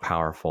through how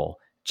powerful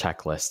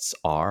checklists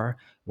are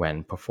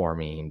when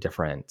performing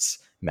different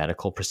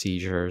medical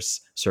procedures,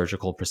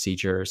 surgical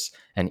procedures.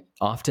 And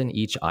often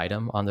each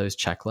item on those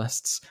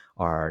checklists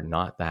are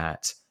not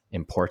that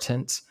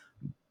important.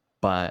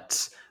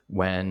 But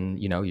when,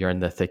 you're in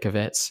the thick of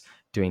it,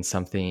 doing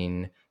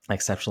something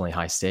exceptionally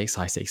high stakes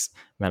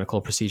medical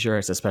procedure,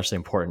 it's especially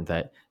important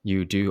that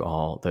you do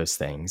all those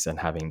things. And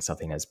having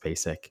something as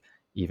basic,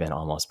 even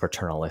almost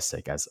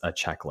paternalistic as a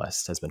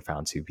checklist, has been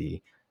found to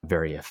be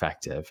very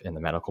effective in the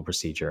medical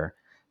procedure.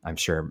 I'm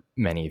sure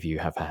many of you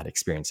have had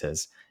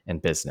experiences in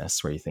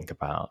business where you think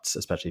about,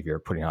 especially if you're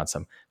putting on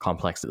some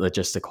complex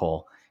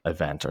logistical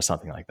event or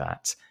something like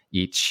that,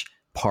 each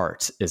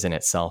part is in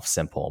itself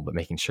simple, but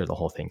making sure the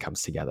whole thing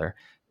comes together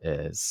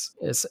is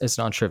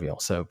non-trivial.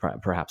 So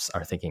perhaps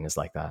our thinking is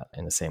like that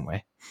in the same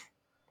way.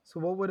 So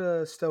what would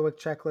a Stoic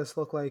checklist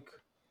look like?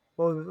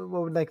 What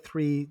would like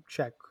 3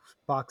 check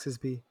boxes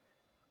be?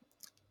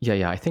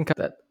 Yeah. I think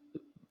that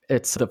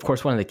it's, of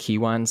course, one of the key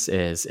ones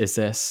is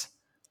this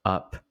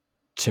up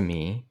to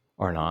me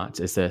or not?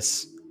 Is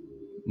this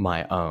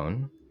my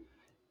own?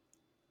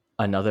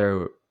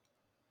 Another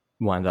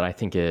one that I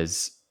think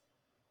is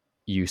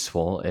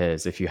useful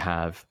is if you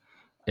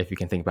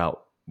can think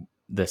about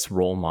this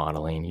role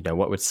modeling,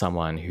 what would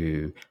someone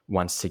who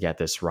wants to get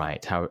this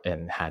right,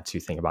 and had to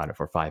think about it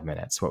for 5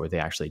 minutes, what would they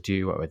actually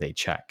do? What would they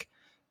check?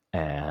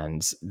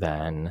 And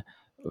then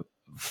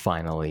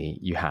finally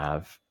you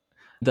have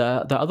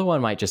the other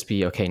one might just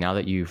be, okay, now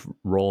that you've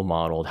role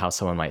modeled how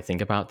someone might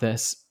think about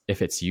this,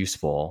 if it's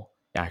useful,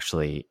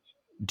 actually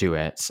do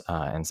it,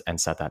 and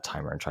set that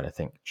timer and try to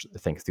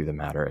think through the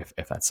matter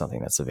if that's something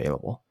that's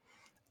available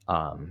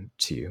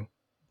to you.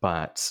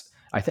 But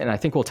I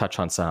think we'll touch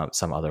on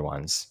some other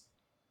ones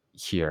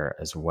here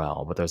as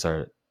well. But those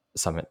are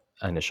some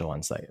initial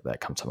ones that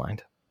come to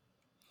mind.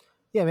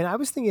 Yeah, I mean, I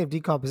was thinking of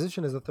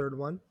decomposition as a third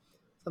one,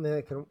 something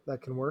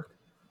that can work.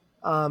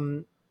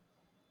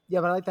 Yeah,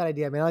 but I like that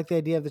idea. I mean, I like the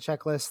idea of the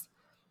checklist,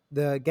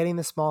 the getting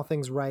the small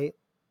things right,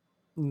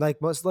 like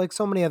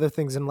so many other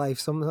things in life,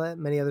 so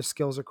many other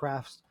skills or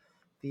crafts.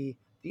 The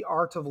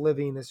art of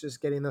living is just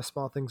getting those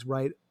small things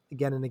right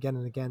again and again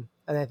and again.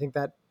 And I think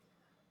that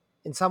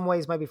in some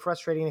ways might be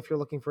frustrating if you're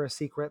looking for a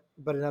secret,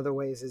 but in other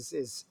ways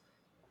is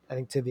I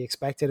think to be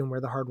expected and where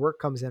the hard work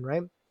comes in,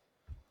 right?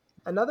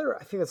 I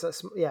think it's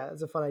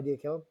a fun idea,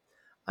 Caleb.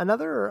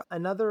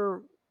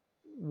 Another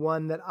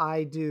one that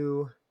I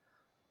do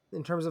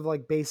in terms of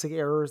like basic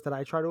errors that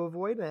I try to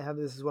avoid, and I have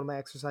this as one of my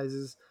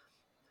exercises.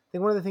 I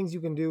think one of the things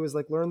you can do is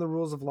like learn the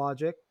rules of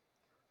logic,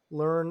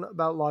 learn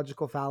about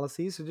logical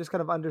fallacies. So just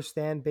kind of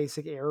understand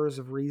basic errors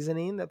of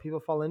reasoning that people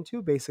fall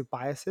into, basic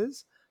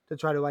biases, to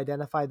try to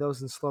identify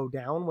those and slow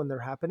down when they're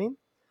happening.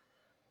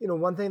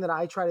 One thing that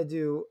I try to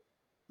do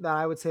that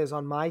I would say is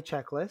on my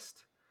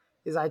checklist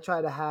is I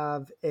try to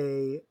have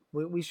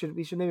we should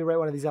maybe write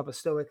one of these up, a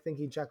Stoic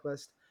thinking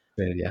checklist.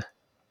 Good idea.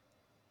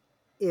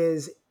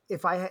 Is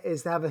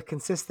to have a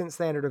consistent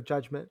standard of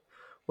judgment,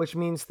 which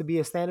means to be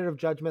a standard of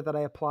judgment that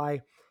I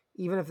apply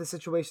even if the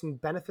situation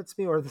benefits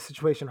me or the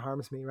situation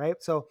harms me, right?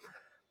 So,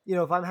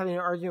 if I'm having an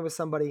argument with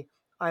somebody,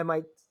 I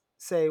might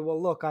say, well,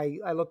 look,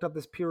 I looked up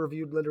this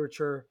peer-reviewed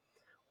literature,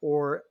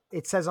 or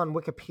it says on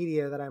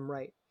Wikipedia that I'm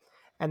right.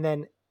 And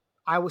then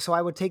I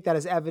would take that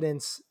as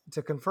evidence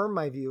to confirm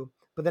my view.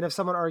 But then if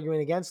someone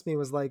arguing against me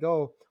was like,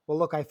 oh, well,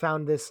 look, I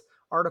found this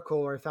article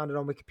or I found it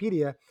on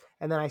Wikipedia,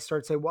 and then I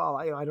start to say, well,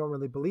 I don't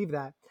really believe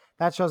that.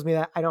 That shows me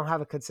that I don't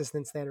have a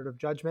consistent standard of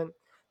judgment,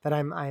 that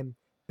I'm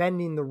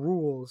bending the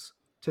rules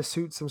to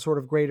suit some sort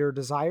of greater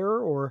desire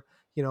or,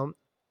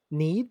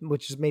 need,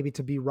 which is maybe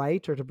to be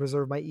right or to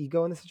preserve my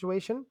ego in the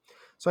situation.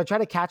 So I try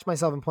to catch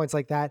myself in points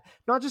like that,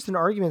 not just in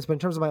arguments, but in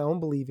terms of my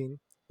own believing,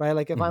 right?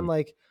 Like if I'm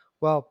like,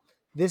 well,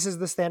 this is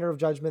the standard of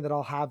judgment that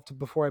I'll have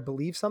before I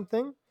believe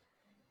something.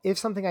 If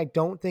something I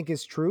don't think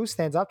is true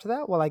stands up to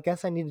that, well, I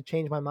guess I need to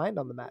change my mind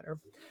on the matter.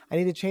 I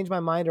need to change my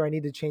mind, or I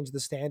need to change the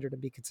standard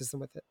and be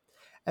consistent with it.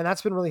 And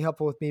that's been really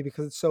helpful with me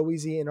because it's so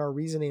easy in our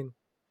reasoning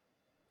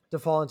to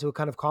fall into a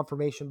kind of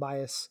confirmation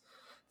bias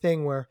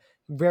thing where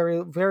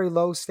very, very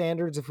low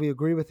standards if we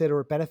agree with it or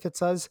it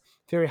benefits us,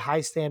 very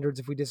high standards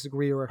if we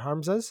disagree or it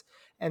harms us.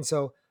 And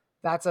so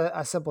that's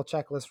a simple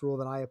checklist rule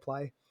that I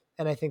apply.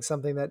 And I think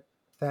something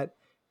that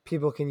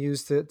people can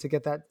use to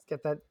get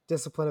that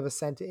discipline of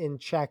assent in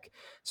check.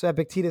 So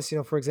Epictetus,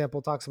 for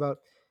example, talks about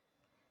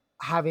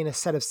having a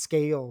set of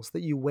scales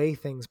that you weigh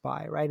things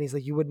by, right? And he's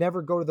like, you would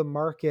never go to the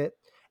market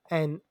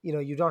and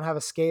you don't have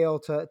a scale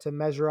to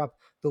measure up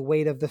the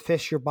weight of the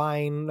fish you're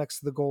buying next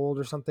to the gold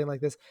or something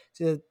like this.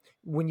 So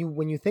when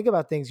you think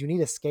about things, you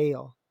need a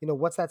scale.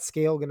 What's that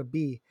scale going to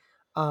be?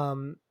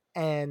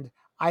 And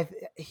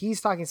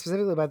he's talking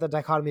specifically about the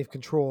dichotomy of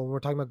control. When we're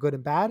talking about good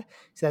and bad,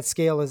 so that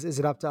scale is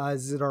it up to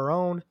us? Is it our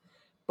own?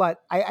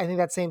 But I think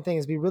that same thing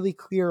is be really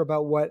clear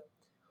about what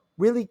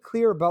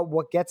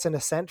gets an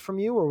assent from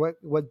you, or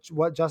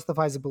what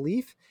justifies a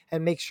belief,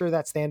 and make sure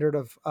that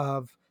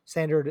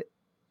standard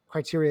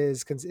criteria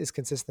is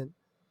consistent.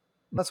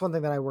 That's one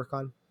thing that I work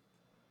on.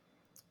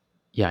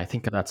 Yeah, I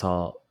think that's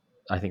all.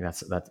 I think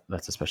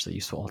that's especially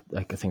useful.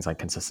 Like things like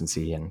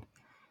consistency, and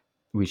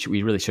we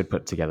really should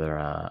put together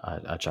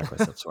a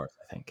checklist of sorts.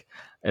 I think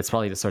it's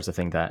probably the sorts of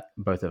thing that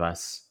both of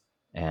us,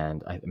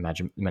 and I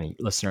imagine many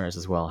listeners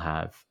as well,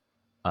 have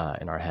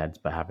in our heads,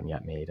 but haven't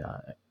yet made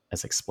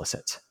as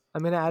explicit.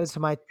 I'm going to add it to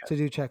my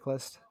to-do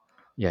checklist.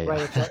 Yeah,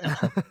 yeah.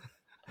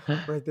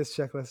 Write this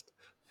checklist.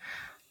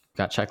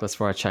 Got checklists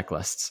for our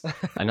checklists.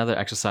 Another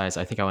exercise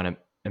I think I want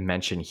to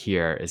mention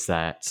here is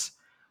that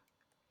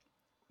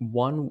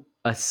one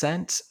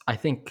assent, I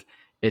think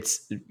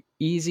it's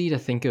easy to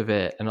think of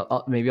it, and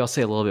maybe I'll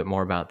say a little bit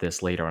more about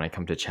this later when I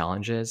come to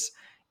challenges.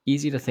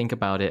 Easy to think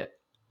about it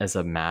as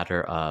a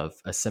matter of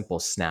a simple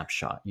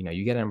snapshot.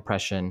 You get an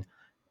impression.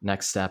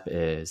 Next step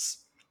is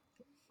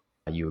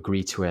you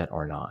agree to it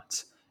or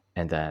not.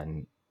 And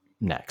then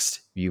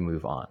next, you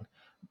move on.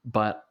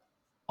 But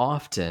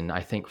often,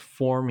 I think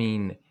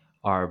forming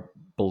our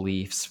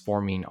beliefs,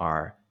 forming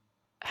our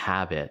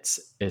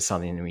habits is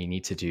something that we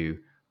need to do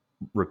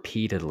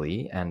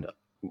repeatedly. And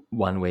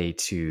one way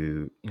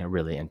to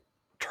really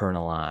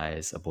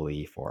internalize a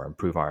belief or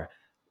improve our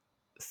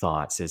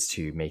thoughts is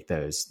to make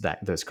those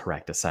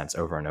correct assents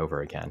over and over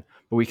again.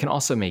 But we can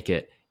also make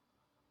it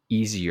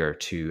easier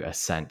to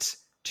assent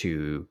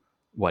to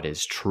what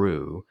is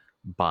true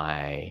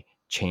by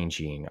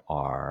changing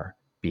our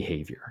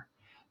behavior.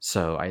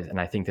 So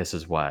I think this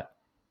is what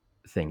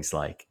things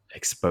like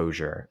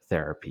exposure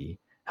therapy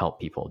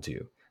help people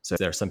do. So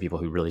there are some people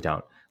who really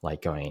don't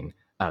like going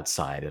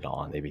outside at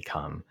all, and they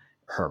become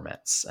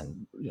hermits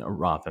and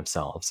rob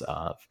themselves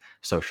of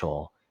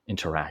social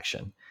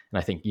interaction. And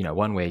I think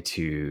one way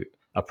to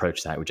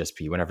approach that would just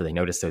be whenever they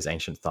notice those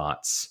ancient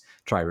thoughts,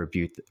 try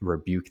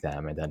rebuke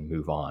them and then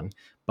move on.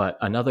 But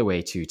another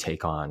way to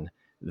take on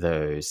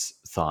those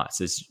thoughts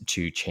is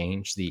to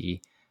change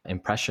the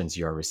impressions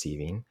you're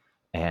receiving,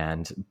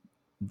 and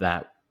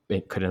that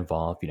it could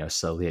involve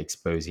slowly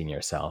exposing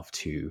yourself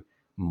to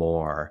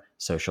more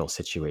social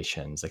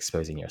situations,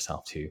 exposing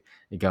yourself to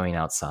going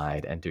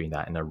outside and doing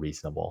that in a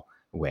reasonable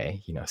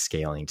way,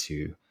 scaling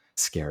to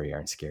scarier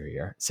and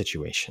scarier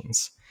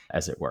situations,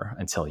 as it were,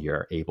 until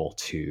you're able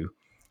to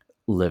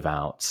live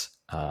out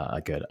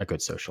a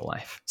good social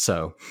life.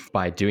 So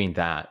by doing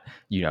that,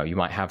 you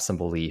might have some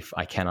belief,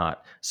 I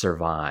cannot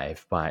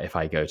survive if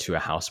I go to a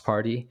house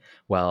party.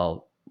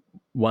 Well,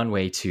 one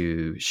way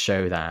to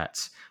show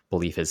that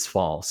belief is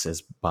false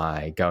is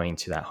by getting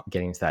to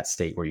that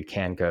state where you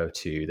can go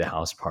to the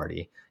house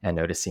party and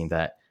noticing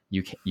that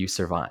you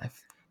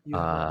survive.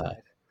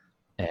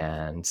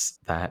 And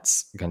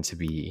that's going to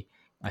be,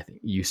 I think,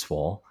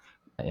 useful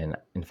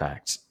in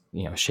fact,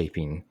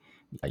 shaping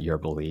your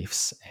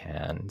beliefs,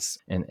 and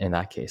in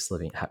that case,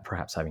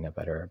 perhaps having a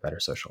better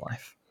social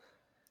life.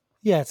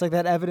 Yeah, it's like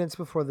that evidence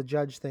before the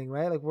judge thing,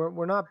 right? Like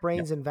we're not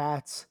brains in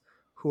vats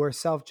who are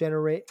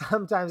self-generate.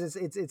 Sometimes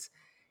it's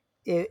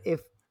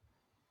if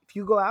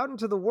you go out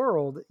into the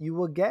world, you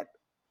will get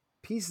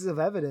pieces of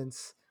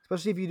evidence,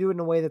 especially if you do it in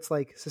a way that's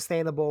like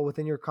sustainable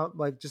within your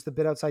like just a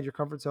bit outside your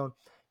comfort zone.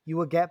 You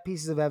will get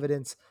pieces of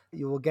evidence.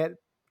 You will get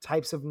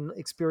types of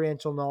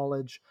experiential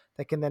knowledge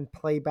that can then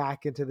play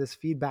back into this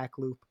feedback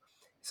loop.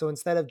 So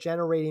instead of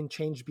generating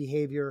change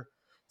behavior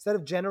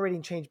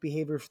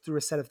through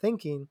a set of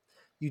thinking,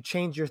 you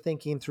change your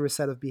thinking through a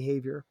set of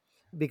behavior,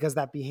 because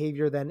that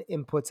behavior then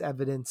inputs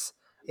evidence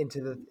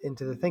into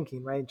the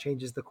thinking, right? And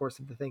changes the course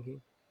of the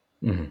thinking.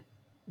 Mm-hmm.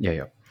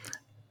 Yeah.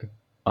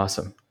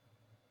 Awesome.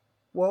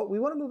 Well, we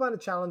want to move on to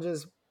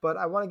challenges, but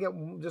I want to get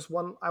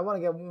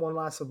one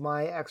last of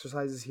my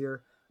exercises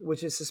here,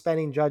 which is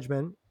suspending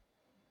judgment.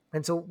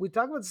 And so we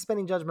talk about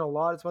suspending judgment a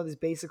lot. It's one of these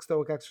basic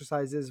Stoic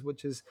exercises,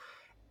 which is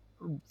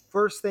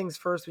first things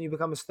first. When you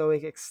become a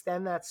Stoic,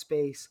 extend that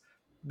space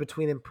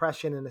between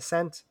impression and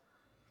assent.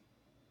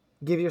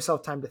 Give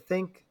yourself time to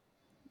think.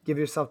 Give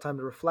yourself time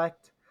to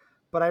reflect.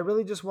 But I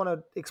really just want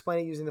to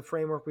explain it using the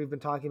framework we've been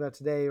talking about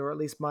today, or at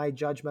least my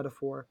judge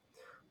metaphor,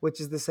 which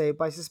is to say,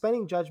 by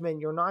suspending judgment,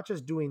 you're not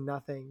just doing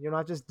nothing. You're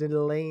not just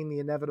delaying the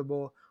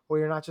inevitable, or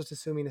you're not just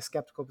assuming a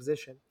skeptical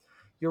position.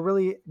 You're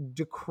really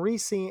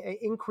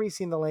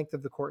increasing the length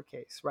of the court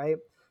case, right?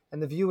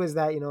 And the view is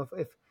that,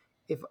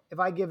 if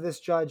I give this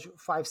judge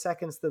 5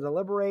 seconds to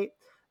deliberate,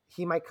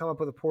 he might come up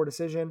with a poor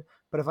decision.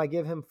 But if I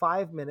give him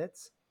 5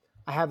 minutes,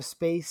 I have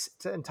space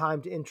and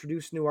time to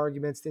introduce new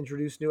arguments, to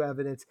introduce new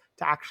evidence,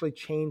 to actually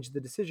change the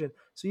decision.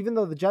 So even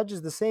though the judge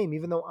is the same,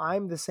 even though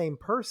I'm the same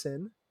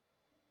person,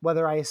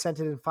 whether I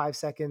assented in 5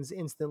 seconds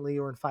instantly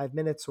or in 5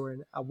 minutes or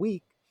in a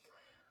week,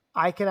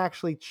 I can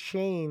actually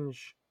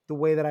change the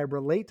way that I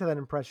relate to that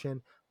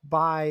impression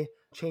by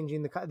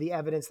changing the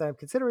evidence that I'm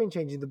considering,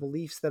 changing the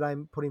beliefs that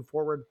I'm putting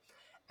forward.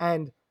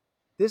 And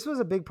this was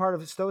a big part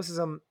of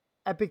Stoicism.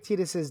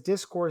 Epictetus's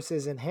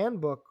discourses and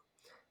handbook.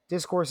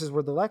 Discourses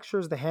were the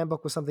lectures. The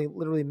handbook was something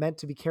literally meant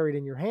to be carried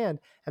in your hand.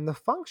 And the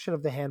function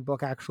of the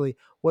handbook actually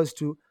was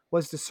to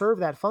serve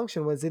that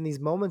function, was in these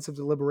moments of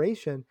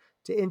deliberation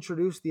to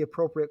introduce the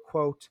appropriate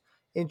quote,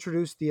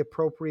 introduce the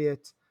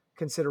appropriate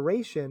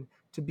consideration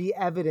to be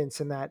evidence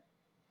in that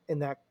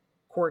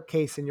court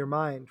case in your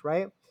mind,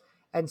 right?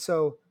 And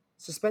so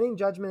suspending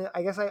judgment,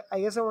 I guess I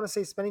want to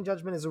say suspending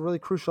judgment is a really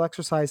crucial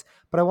exercise,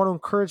 but I want to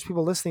encourage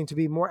people listening to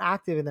be more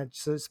active in that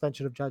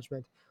suspension of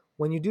judgment.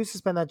 When you do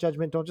suspend that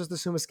judgment, don't just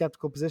assume a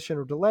skeptical position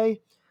or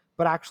delay,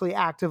 but actually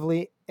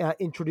actively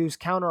introduce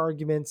counter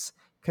arguments,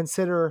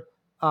 consider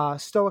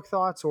Stoic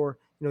thoughts, or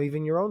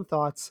even your own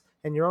thoughts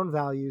and your own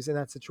values in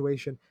that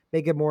situation.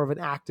 Make it more of an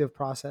active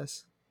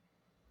process.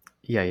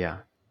 Yeah, yeah.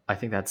 I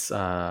think that's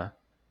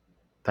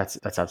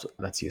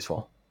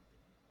useful.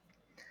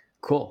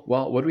 Cool.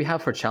 Well, what do we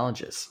have for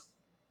challenges?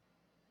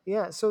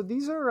 Yeah, so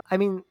these are,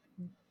 a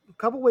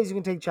couple ways you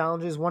can take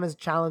challenges. One is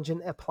challenge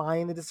in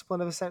applying the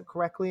discipline of assent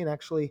correctly, and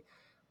actually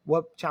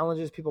what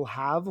challenges people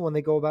have when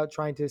they go about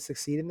trying to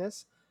succeed in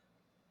this.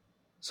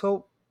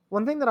 So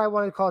one thing that I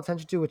wanted to call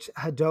attention to, which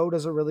Hadot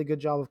does a really good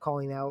job of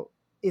calling out,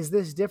 is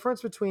this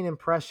difference between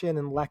impression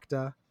and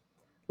lecta.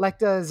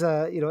 Lecta is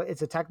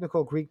it's a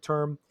technical Greek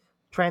term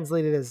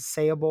translated as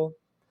sayable,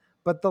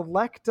 but the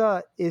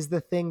lecta is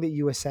the thing that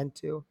you assent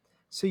to.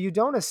 So you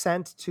don't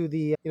assent to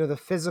the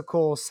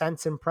physical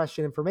sense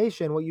impression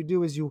information. What you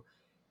do is you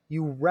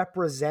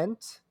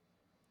represent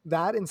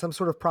that in some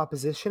sort of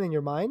proposition in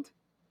your mind.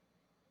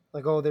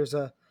 Like, oh, there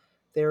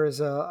is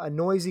a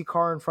noisy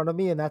car in front of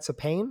me, and that's a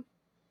pain.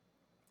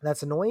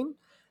 That's annoying.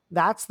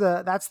 That's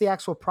the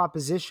actual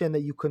proposition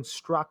that you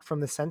construct from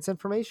the sense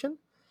information,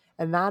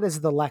 and that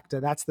is the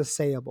lecta. That's the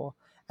sayable,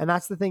 and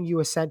that's the thing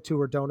you assent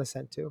to or don't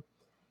assent to.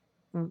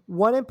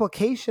 One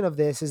implication of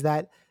this is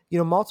that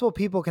multiple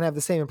people can have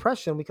the same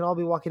impression. We can all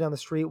be walking down the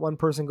street. One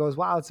person goes,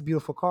 "Wow, it's a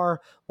beautiful car."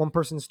 One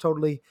person's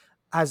totally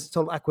has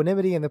total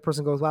equanimity, and the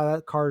person goes, "Wow,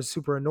 that car is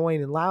super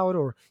annoying and loud,"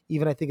 or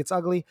even, "I think it's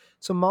ugly."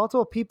 So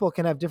multiple people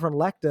can have different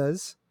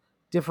lectas,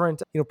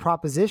 different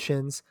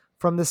propositions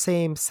from the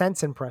same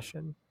sense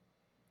impression,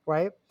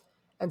 right?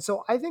 And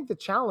so I think the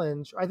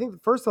challenge, I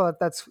think first of all,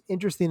 that's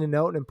interesting to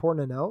note and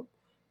important to note.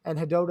 And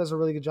Hadot does a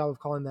really good job of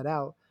calling that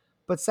out.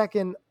 But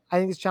second, I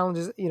think this challenge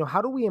is,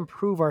 how do we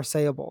improve our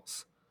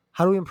sayables?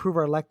 How do we improve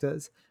our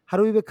lectas? How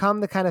do we become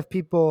the kind of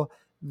people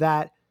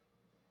that,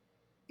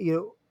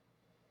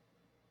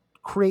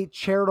 create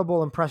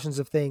charitable impressions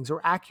of things,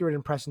 or accurate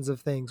impressions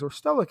of things, or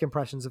stoic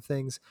impressions of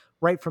things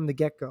right from the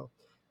get-go?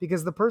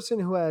 Because the person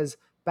who has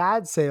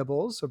bad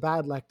sayables or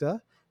bad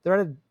lecta, they're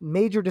at a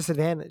major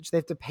disadvantage. They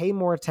have to pay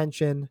more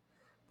attention.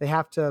 They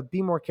have to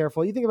be more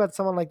careful. You think about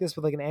someone like this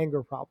with like an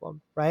anger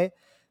problem, right?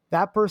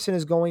 That person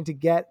is going to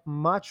get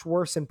much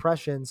worse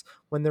impressions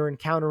when they're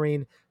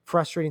encountering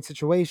frustrating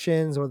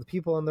situations or the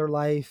people in their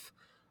life.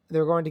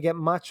 They're going to get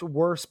much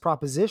worse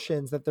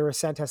propositions that their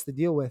assent has to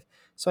deal with.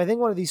 So I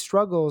think one of these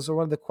struggles, or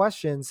one of the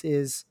questions,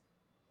 is,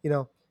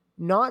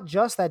 not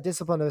just that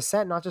discipline of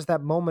assent, not just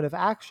that moment of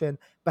action,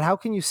 but how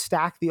can you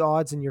stack the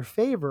odds in your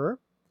favor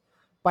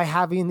by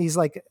having these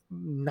like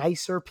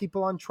nicer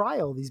people on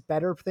trial, these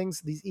better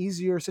things, these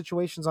easier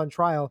situations on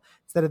trial,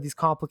 instead of these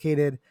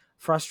complicated,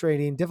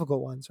 frustrating,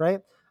 difficult ones, right?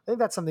 I think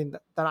that's something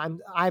that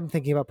I'm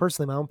thinking about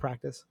personally in my own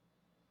practice.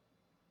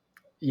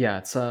 Yeah,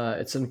 it's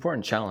an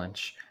important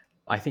challenge.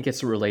 I think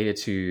it's related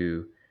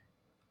to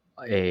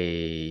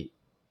a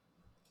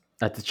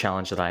at the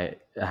challenge that I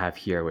have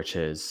here, which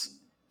is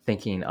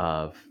thinking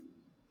of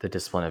the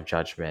discipline of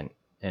judgment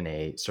in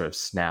a sort of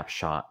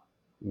snapshot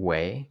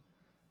way,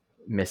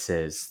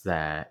 misses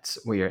that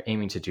what you're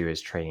aiming to do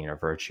is training a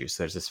virtue.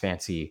 So there's this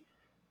fancy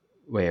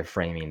way of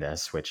framing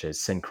this, which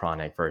is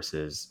synchronic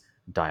versus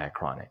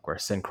diachronic, where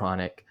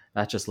synchronic,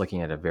 that's just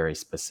looking at a very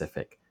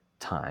specific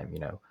time,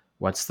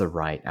 what's the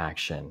right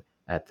action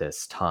at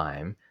this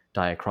time.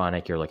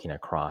 Diachronic, you're looking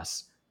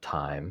across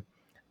time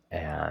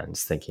and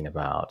thinking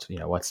about,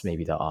 what's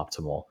maybe the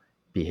optimal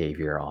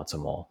behavior,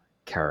 optimal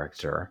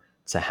character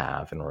to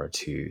have in order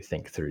to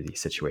think through these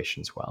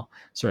situations well.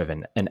 Sort of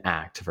an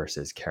act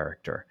versus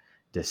character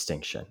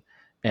distinction.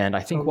 And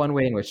I think So one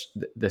way in which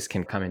this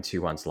can come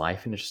into one's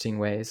life in interesting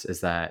ways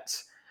is that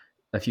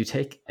if you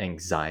take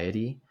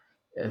anxiety,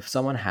 if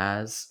someone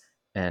has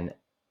an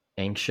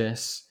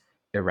anxious,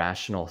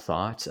 irrational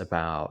thought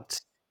about,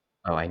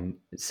 oh, I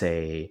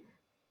say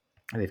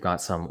they've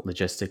got some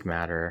logistic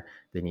matter,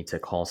 they need to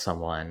call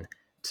someone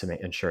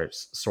to ensure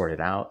it's sorted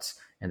out,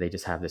 and they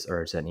just have this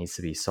urge that needs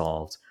to be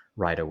solved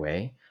right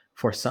away.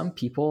 For some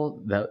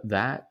people,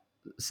 that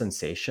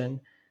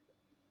sensation,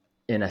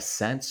 in a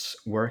sense,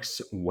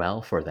 works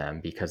well for them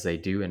because they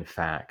do, in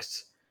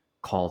fact,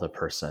 call the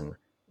person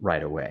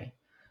right away.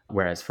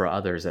 Whereas for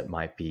others, it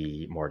might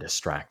be more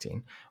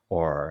distracting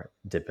or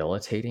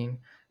debilitating.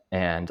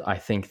 And I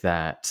think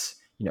that,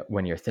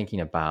 when you're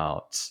thinking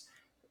about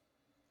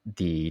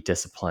the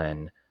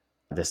discipline,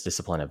 this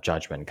discipline of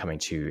judgment, coming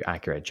to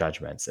accurate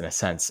judgments, in a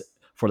sense,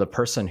 for the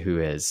person who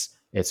is,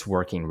 it's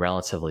working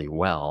relatively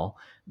well,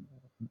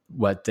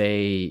 what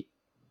they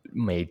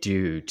may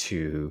do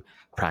to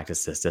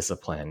practice this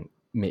discipline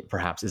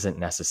perhaps isn't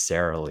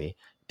necessarily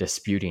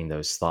disputing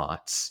those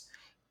thoughts.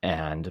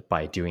 And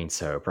by doing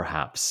so,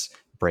 perhaps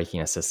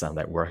breaking a system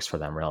that works for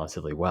them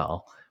relatively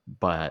well,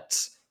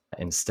 but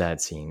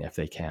instead seeing if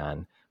they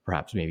can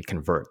perhaps maybe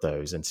convert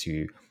those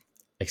into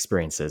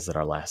experiences that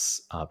are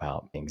less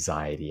about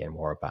anxiety and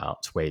more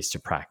about ways to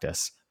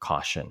practice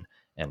caution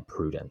and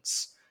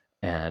prudence.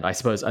 And I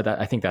suppose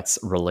I think that's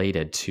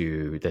related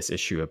to this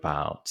issue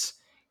about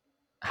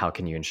how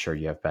can you ensure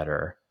you have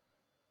better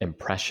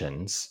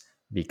impressions,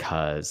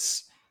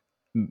 because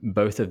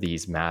both of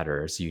these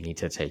matters you need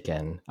to take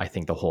in, I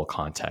think, the whole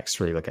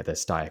context, really look at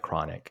this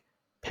diachronic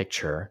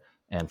picture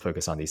and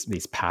focus on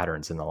these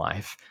patterns in the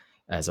life,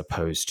 as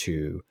opposed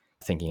to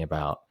thinking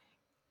about,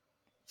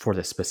 for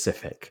the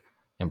specific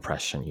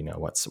impression,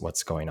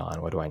 what's going on,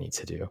 what do I need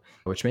to do,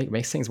 which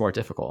makes things more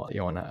difficult,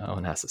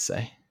 one has to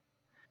say.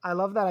 I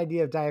love that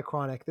idea of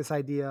diachronic, this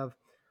idea of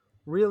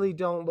really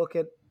don't look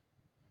at,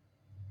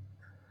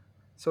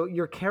 so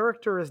your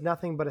character is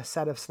nothing but a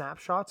set of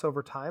snapshots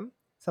over time,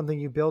 something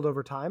you build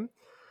over time,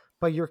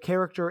 but your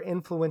character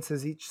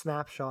influences each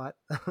snapshot,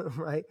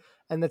 right?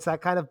 And it's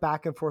that kind of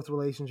back and forth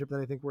relationship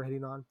that I think we're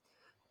hitting on.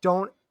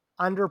 Don't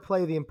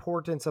underplay the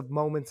importance of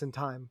moments in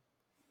time.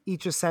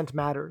 Each ascent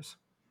matters,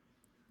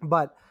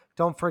 but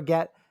don't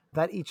forget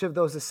that each of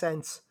those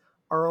ascents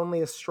are only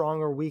as strong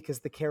or weak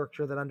as the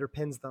character that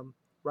underpins them,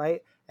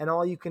 right? And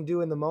all you can do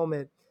in the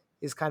moment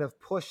is kind of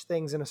push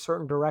things in a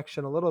certain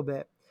direction a little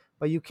bit,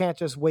 but you can't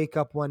just wake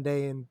up one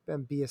day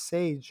and be a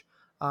sage.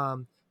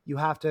 You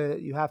have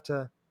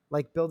to,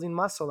 like building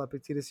muscle.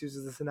 Epictetus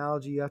uses this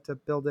analogy. You have to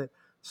build it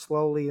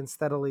slowly and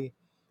steadily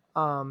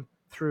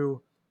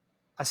through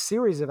a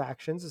series of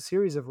actions, a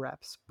series of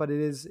reps. But it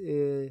is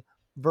a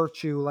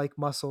virtue, like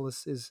muscle,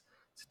 is it's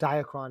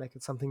diachronic.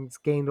 It's something that's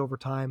gained over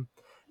time,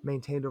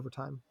 maintained over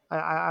time.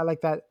 I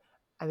like that.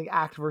 I think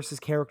act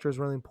versus character is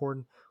really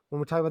important. When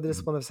we talk about the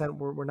discipline of ascent,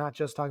 we're not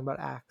just talking about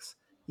acts,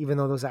 even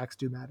though those acts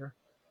do matter.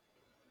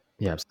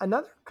 Yeah.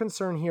 Another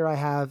concern here I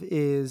have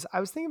is I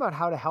was thinking about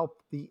how to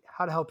help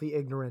the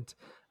ignorant.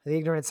 The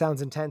ignorant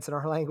sounds intense in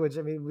our language.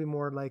 I mean, it'd be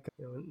more like,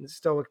 in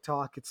Stoic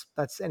talk.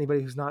 That's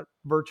anybody who's not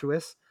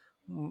virtuous,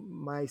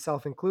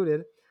 myself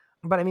included.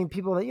 But I mean,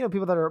 people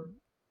that are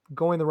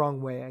going the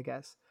wrong way, I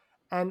guess.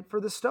 And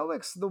for the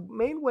Stoics, the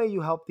main way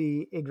you help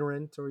the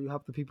ignorant, or you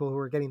help the people who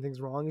are getting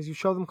things wrong, is you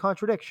show them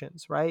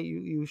contradictions, right?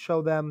 You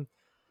show them.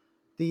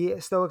 The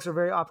Stoics are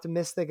very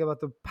optimistic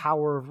about the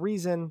power of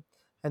reason,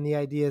 and the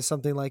idea is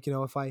something like,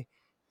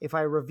 if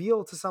I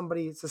reveal to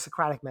somebody, it's the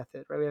Socratic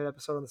method, right? We have an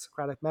episode on the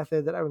Socratic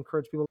method that I would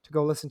encourage people to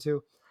go listen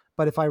to.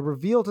 But if I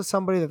reveal to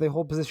somebody that they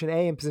hold position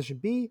A and position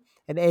B,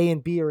 and A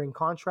and B are in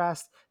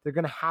contrast, they're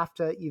going to have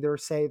to either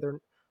say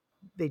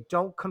they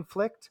don't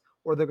conflict,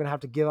 or they're going to have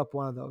to give up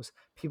one of those.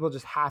 People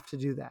just have to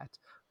do that,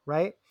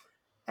 right?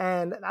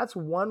 And that's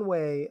one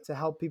way to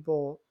help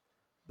people,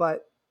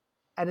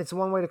 and it's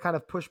one way to kind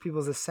of push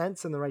people's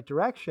ascents in the right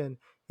direction,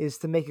 is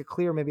to make it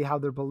clear maybe how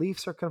their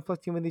beliefs are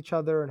conflicting with each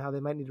other and how they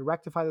might need to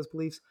rectify those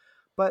beliefs.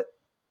 But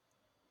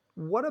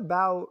what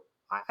about,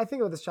 I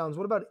think about this challenge,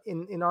 what about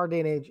in our day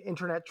and age,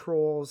 internet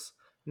trolls,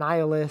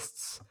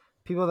 nihilists,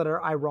 people that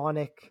are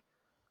ironic?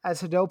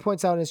 As Hadot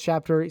points out in his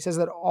chapter, he says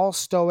that all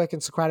Stoic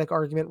and Socratic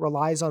argument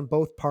relies on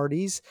both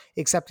parties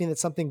accepting that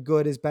something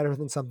good is better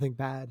than something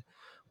bad,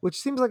 which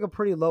seems like a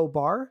pretty low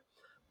bar.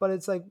 But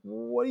it's like,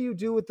 what do you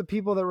do with the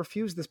people that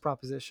refuse this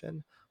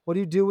proposition? What do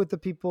you do with the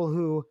people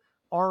who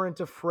aren't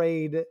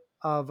afraid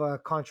of a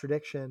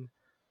contradiction?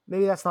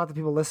 Maybe that's not the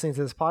people listening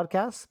to this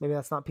podcast. Maybe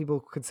that's not people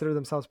who consider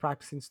themselves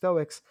practicing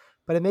Stoics.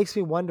 But it makes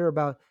me wonder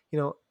about,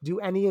 do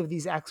any of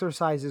these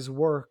exercises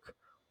work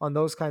on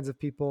those kinds of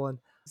people? And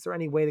is there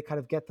any way to kind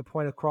of get the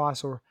point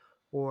across,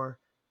 or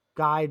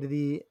guide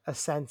the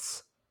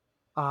sense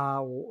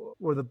or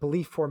the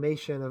belief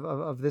formation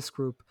of this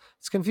group?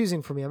 It's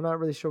confusing for me. I'm not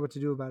really sure what to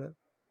do about it.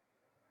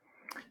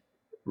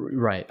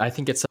 Right. I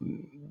think it's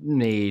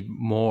made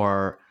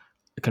more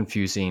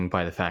confusing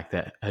by the fact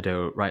that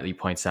Hadot rightly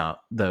points out,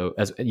 though,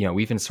 as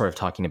we've been sort of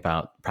talking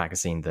about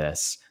practicing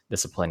this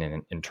discipline in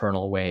an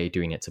internal way,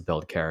 doing it to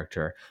build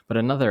character. But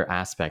another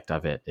aspect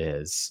of it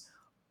is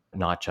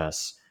not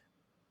just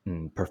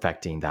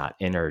perfecting that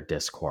inner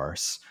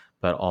discourse,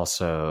 but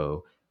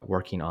also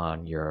working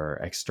on your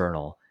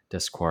external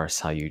discourse,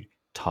 how you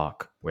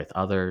talk with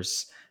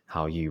others,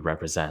 how you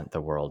represent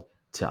the world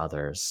to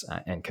others,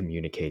 and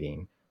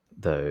communicating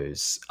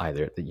those,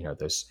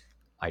 those,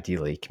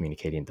 ideally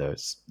communicating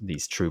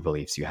these true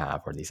beliefs you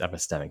have, or these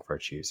epistemic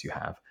virtues you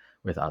have,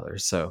 with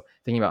others. So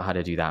thinking about how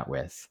to do that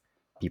with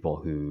people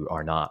who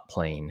are not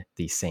playing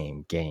the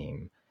same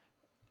game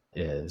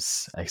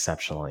is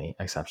exceptionally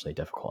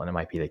difficult. And it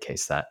might be the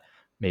case that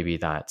maybe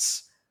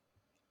that's,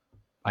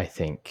 I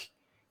think,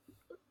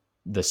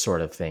 the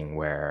sort of thing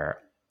where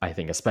I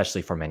think,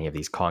 especially for many of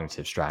these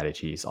cognitive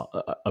strategies,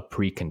 a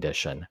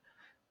precondition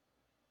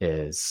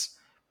is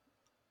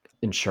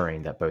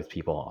ensuring that both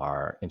people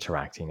are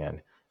interacting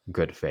in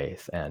good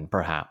faith. And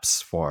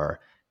perhaps for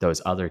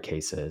those other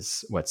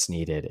cases, what's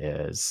needed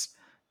is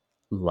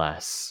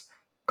less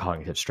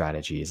cognitive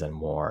strategies and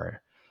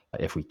more,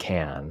 if we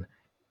can,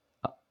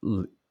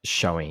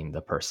 showing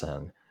the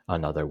person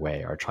another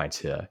way or trying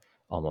to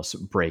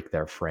almost break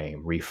their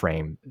frame,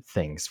 reframe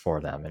things for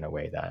them in a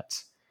way that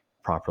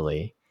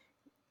properly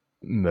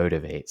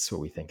motivates what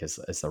we think is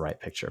the right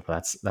picture.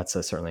 But that's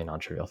a certainly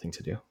non-trivial thing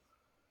to do.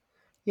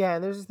 Yeah,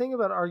 and there's this thing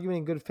about arguing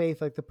in good faith,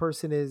 like the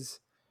person, is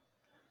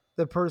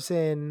just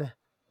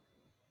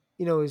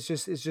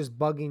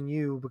bugging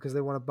you because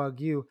they want to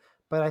bug you.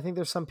 But I think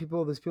there's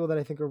people that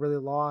I think are really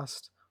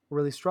lost,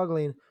 really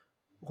struggling,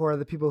 who are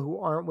the people who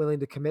aren't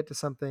willing to commit to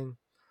something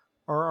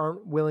or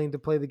aren't willing to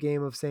play the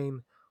game of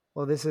saying,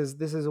 well, this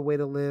is a way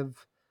to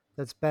live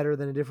that's better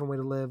than a different way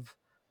to live.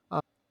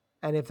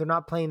 And if they're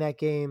not playing that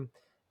game,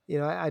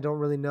 I don't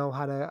really know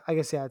how to, I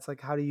guess, yeah, it's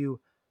like, how do you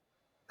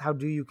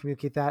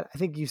communicate that? I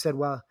think you said,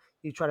 well,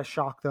 you try to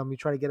shock them, you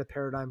try to get a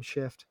paradigm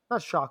shift,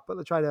 not shock,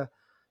 but try to,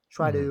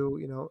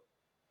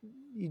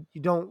 you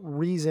don't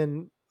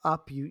reason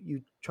up,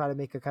 you try to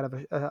make a kind of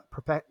a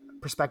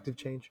perspective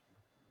change.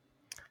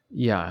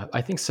 Yeah,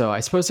 I think so.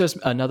 I suppose there's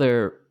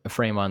another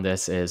frame on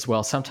this is,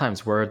 well,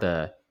 sometimes we're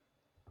the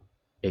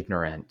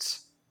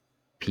ignorant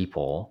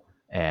people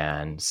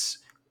and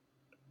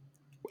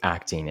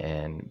acting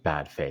in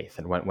bad faith.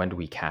 And when do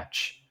we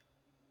catch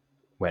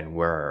when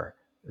we're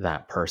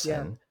that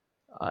person?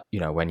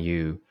 Yeah. When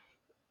you,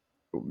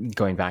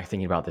 going back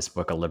thinking about this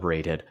book, A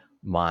Liberated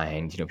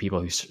Mind, people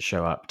who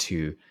show up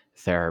to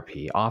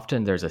therapy,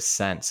 often there's a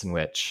sense in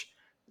which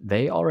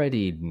they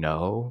already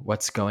know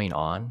what's going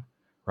on,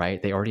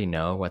 right? They already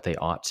know what they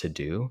ought to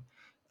do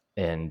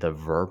in the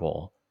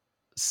verbal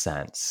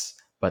sense,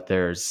 but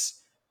they're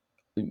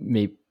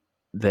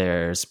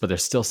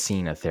still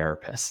seeing a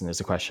therapist. And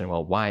there's a question,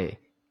 well, why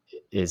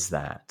is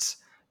that?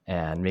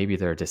 And maybe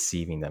they're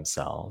deceiving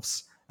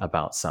themselves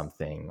about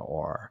something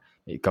or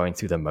going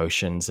through the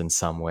motions in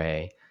some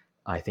way.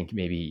 I think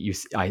maybe you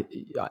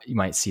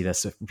might see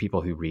this with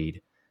people who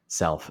read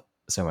so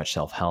much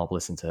self-help,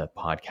 listen to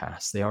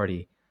podcasts. They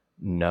already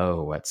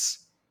know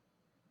what's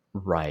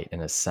right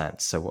in a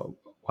sense. So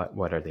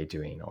what are they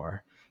doing?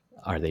 Or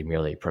are they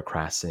merely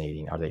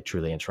procrastinating? Are they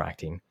truly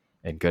interacting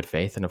in good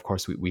faith? And of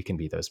course, we can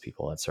be those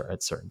people at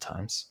certain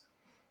times.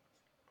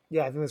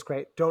 Yeah, I think that's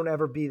great. Don't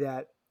ever be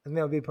that. I think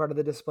that would be part of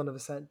the discipline of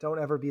assent. Don't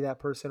ever be that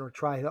person, or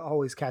try to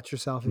always catch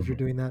yourself if you're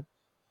doing that.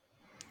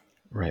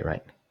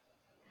 Right.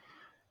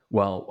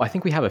 Well, I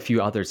think we have a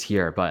few others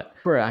here, but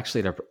we're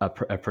actually at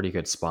a pretty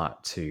good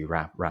spot to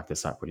wrap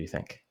this up. What do you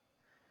think?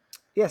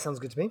 Yeah, sounds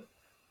good to me.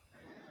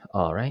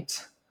 All right.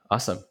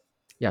 Awesome.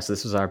 Yeah, so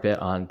this was our bit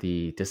on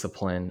the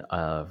discipline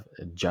of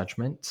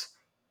judgment.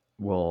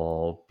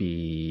 We'll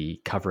be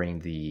covering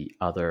the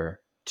other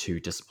two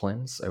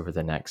disciplines over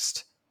the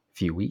next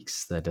few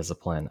weeks, the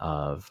discipline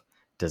of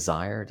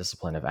desire,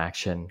 discipline of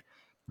action.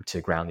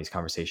 To ground these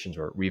conversations,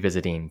 we're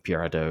revisiting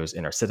Pierre Hadot's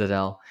Inner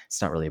Citadel.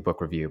 It's not really a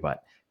book review,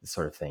 but the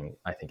sort of thing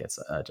I think it's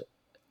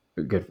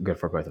good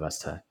for both of us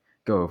to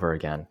go over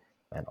again.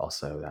 And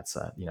also that's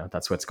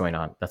what's going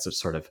on. That's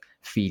what's sort of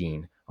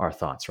feeding our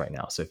thoughts right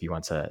now. So if you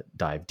want to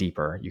dive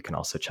deeper, you can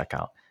also check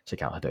out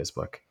Hadot's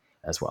book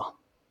as well.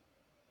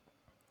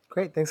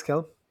 Great. Thanks,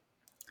 Caleb.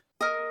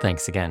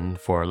 Thanks again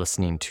for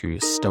listening to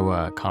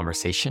Stoa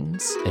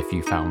Conversations. If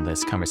you found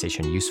this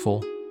conversation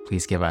useful,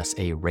 please give us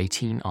a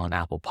rating on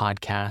Apple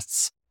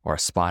Podcasts or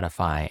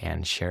Spotify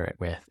and share it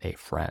with a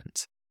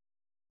friend.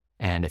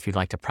 And if you'd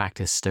like to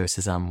practice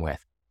Stoicism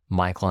with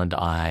Michael and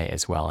I,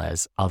 as well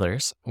as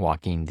others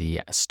walking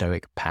the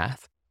Stoic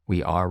path,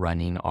 we are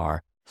running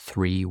our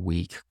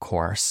 3-week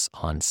course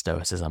on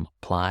Stoicism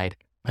Applied.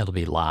 It'll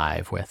be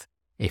live with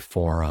a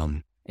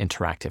forum,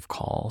 interactive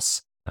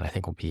calls, and I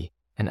think will be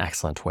an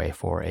excellent way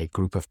for a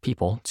group of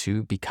people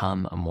to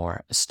become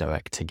more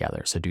Stoic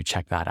together. So do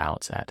check that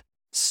out at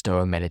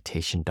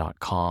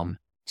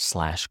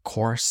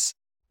stoameditation.com/course.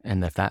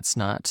 And if that's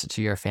not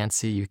to your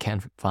fancy, you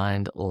can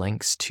find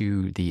links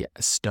to the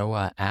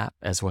Stoa app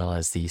as well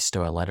as the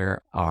Stoa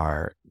letter,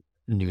 our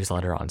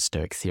newsletter on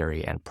Stoic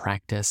theory and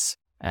practice,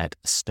 at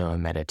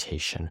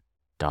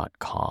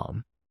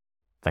stoameditation.com.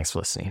 Thanks for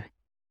listening.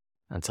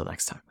 Until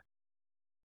next time.